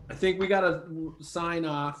 I think we got to sign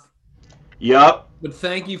off. Yep. But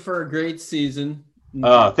thank you for a great season.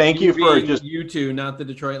 Thank you for just you two, not the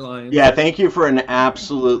Detroit Lions. Yeah, thank you for an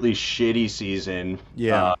absolutely shitty season.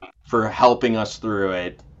 Yeah. For helping us through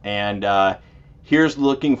it. And here's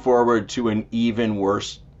looking forward to an even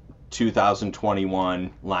worse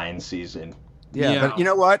 2021 Lions season. Yeah, but you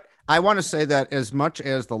know what? I want to say that as much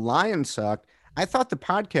as the Lions sucked, I thought the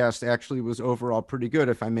podcast actually was overall pretty good,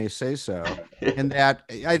 if I may say so. And that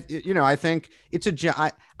I think it's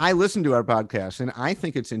I listen to our podcast and I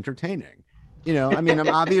think it's entertaining. I mean, I'm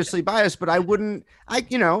obviously biased, but I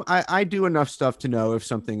do enough stuff to know if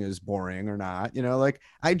something is boring or not. Like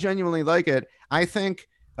I genuinely like it. I think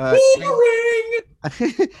boring. I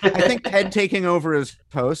think Ted taking over as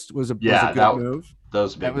host was a good move.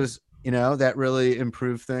 That was that really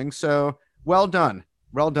improved things. So well done,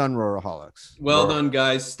 Roraholics. Well done,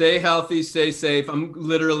 guys. Stay healthy, stay safe. I'm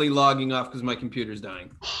literally logging off because my computer's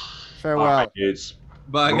dying. Farewell. All right, dudes.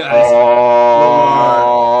 Bye, guys. Roar.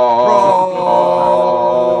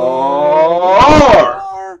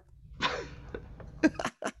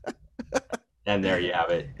 And there you have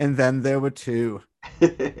it. And then there were two.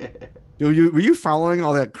 Were you following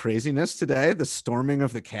all that craziness today? The storming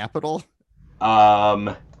of the Capitol?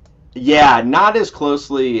 Yeah, not as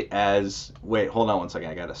closely as. Wait, hold on one second.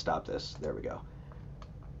 I gotta stop this. There we go.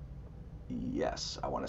 Yes, I want to.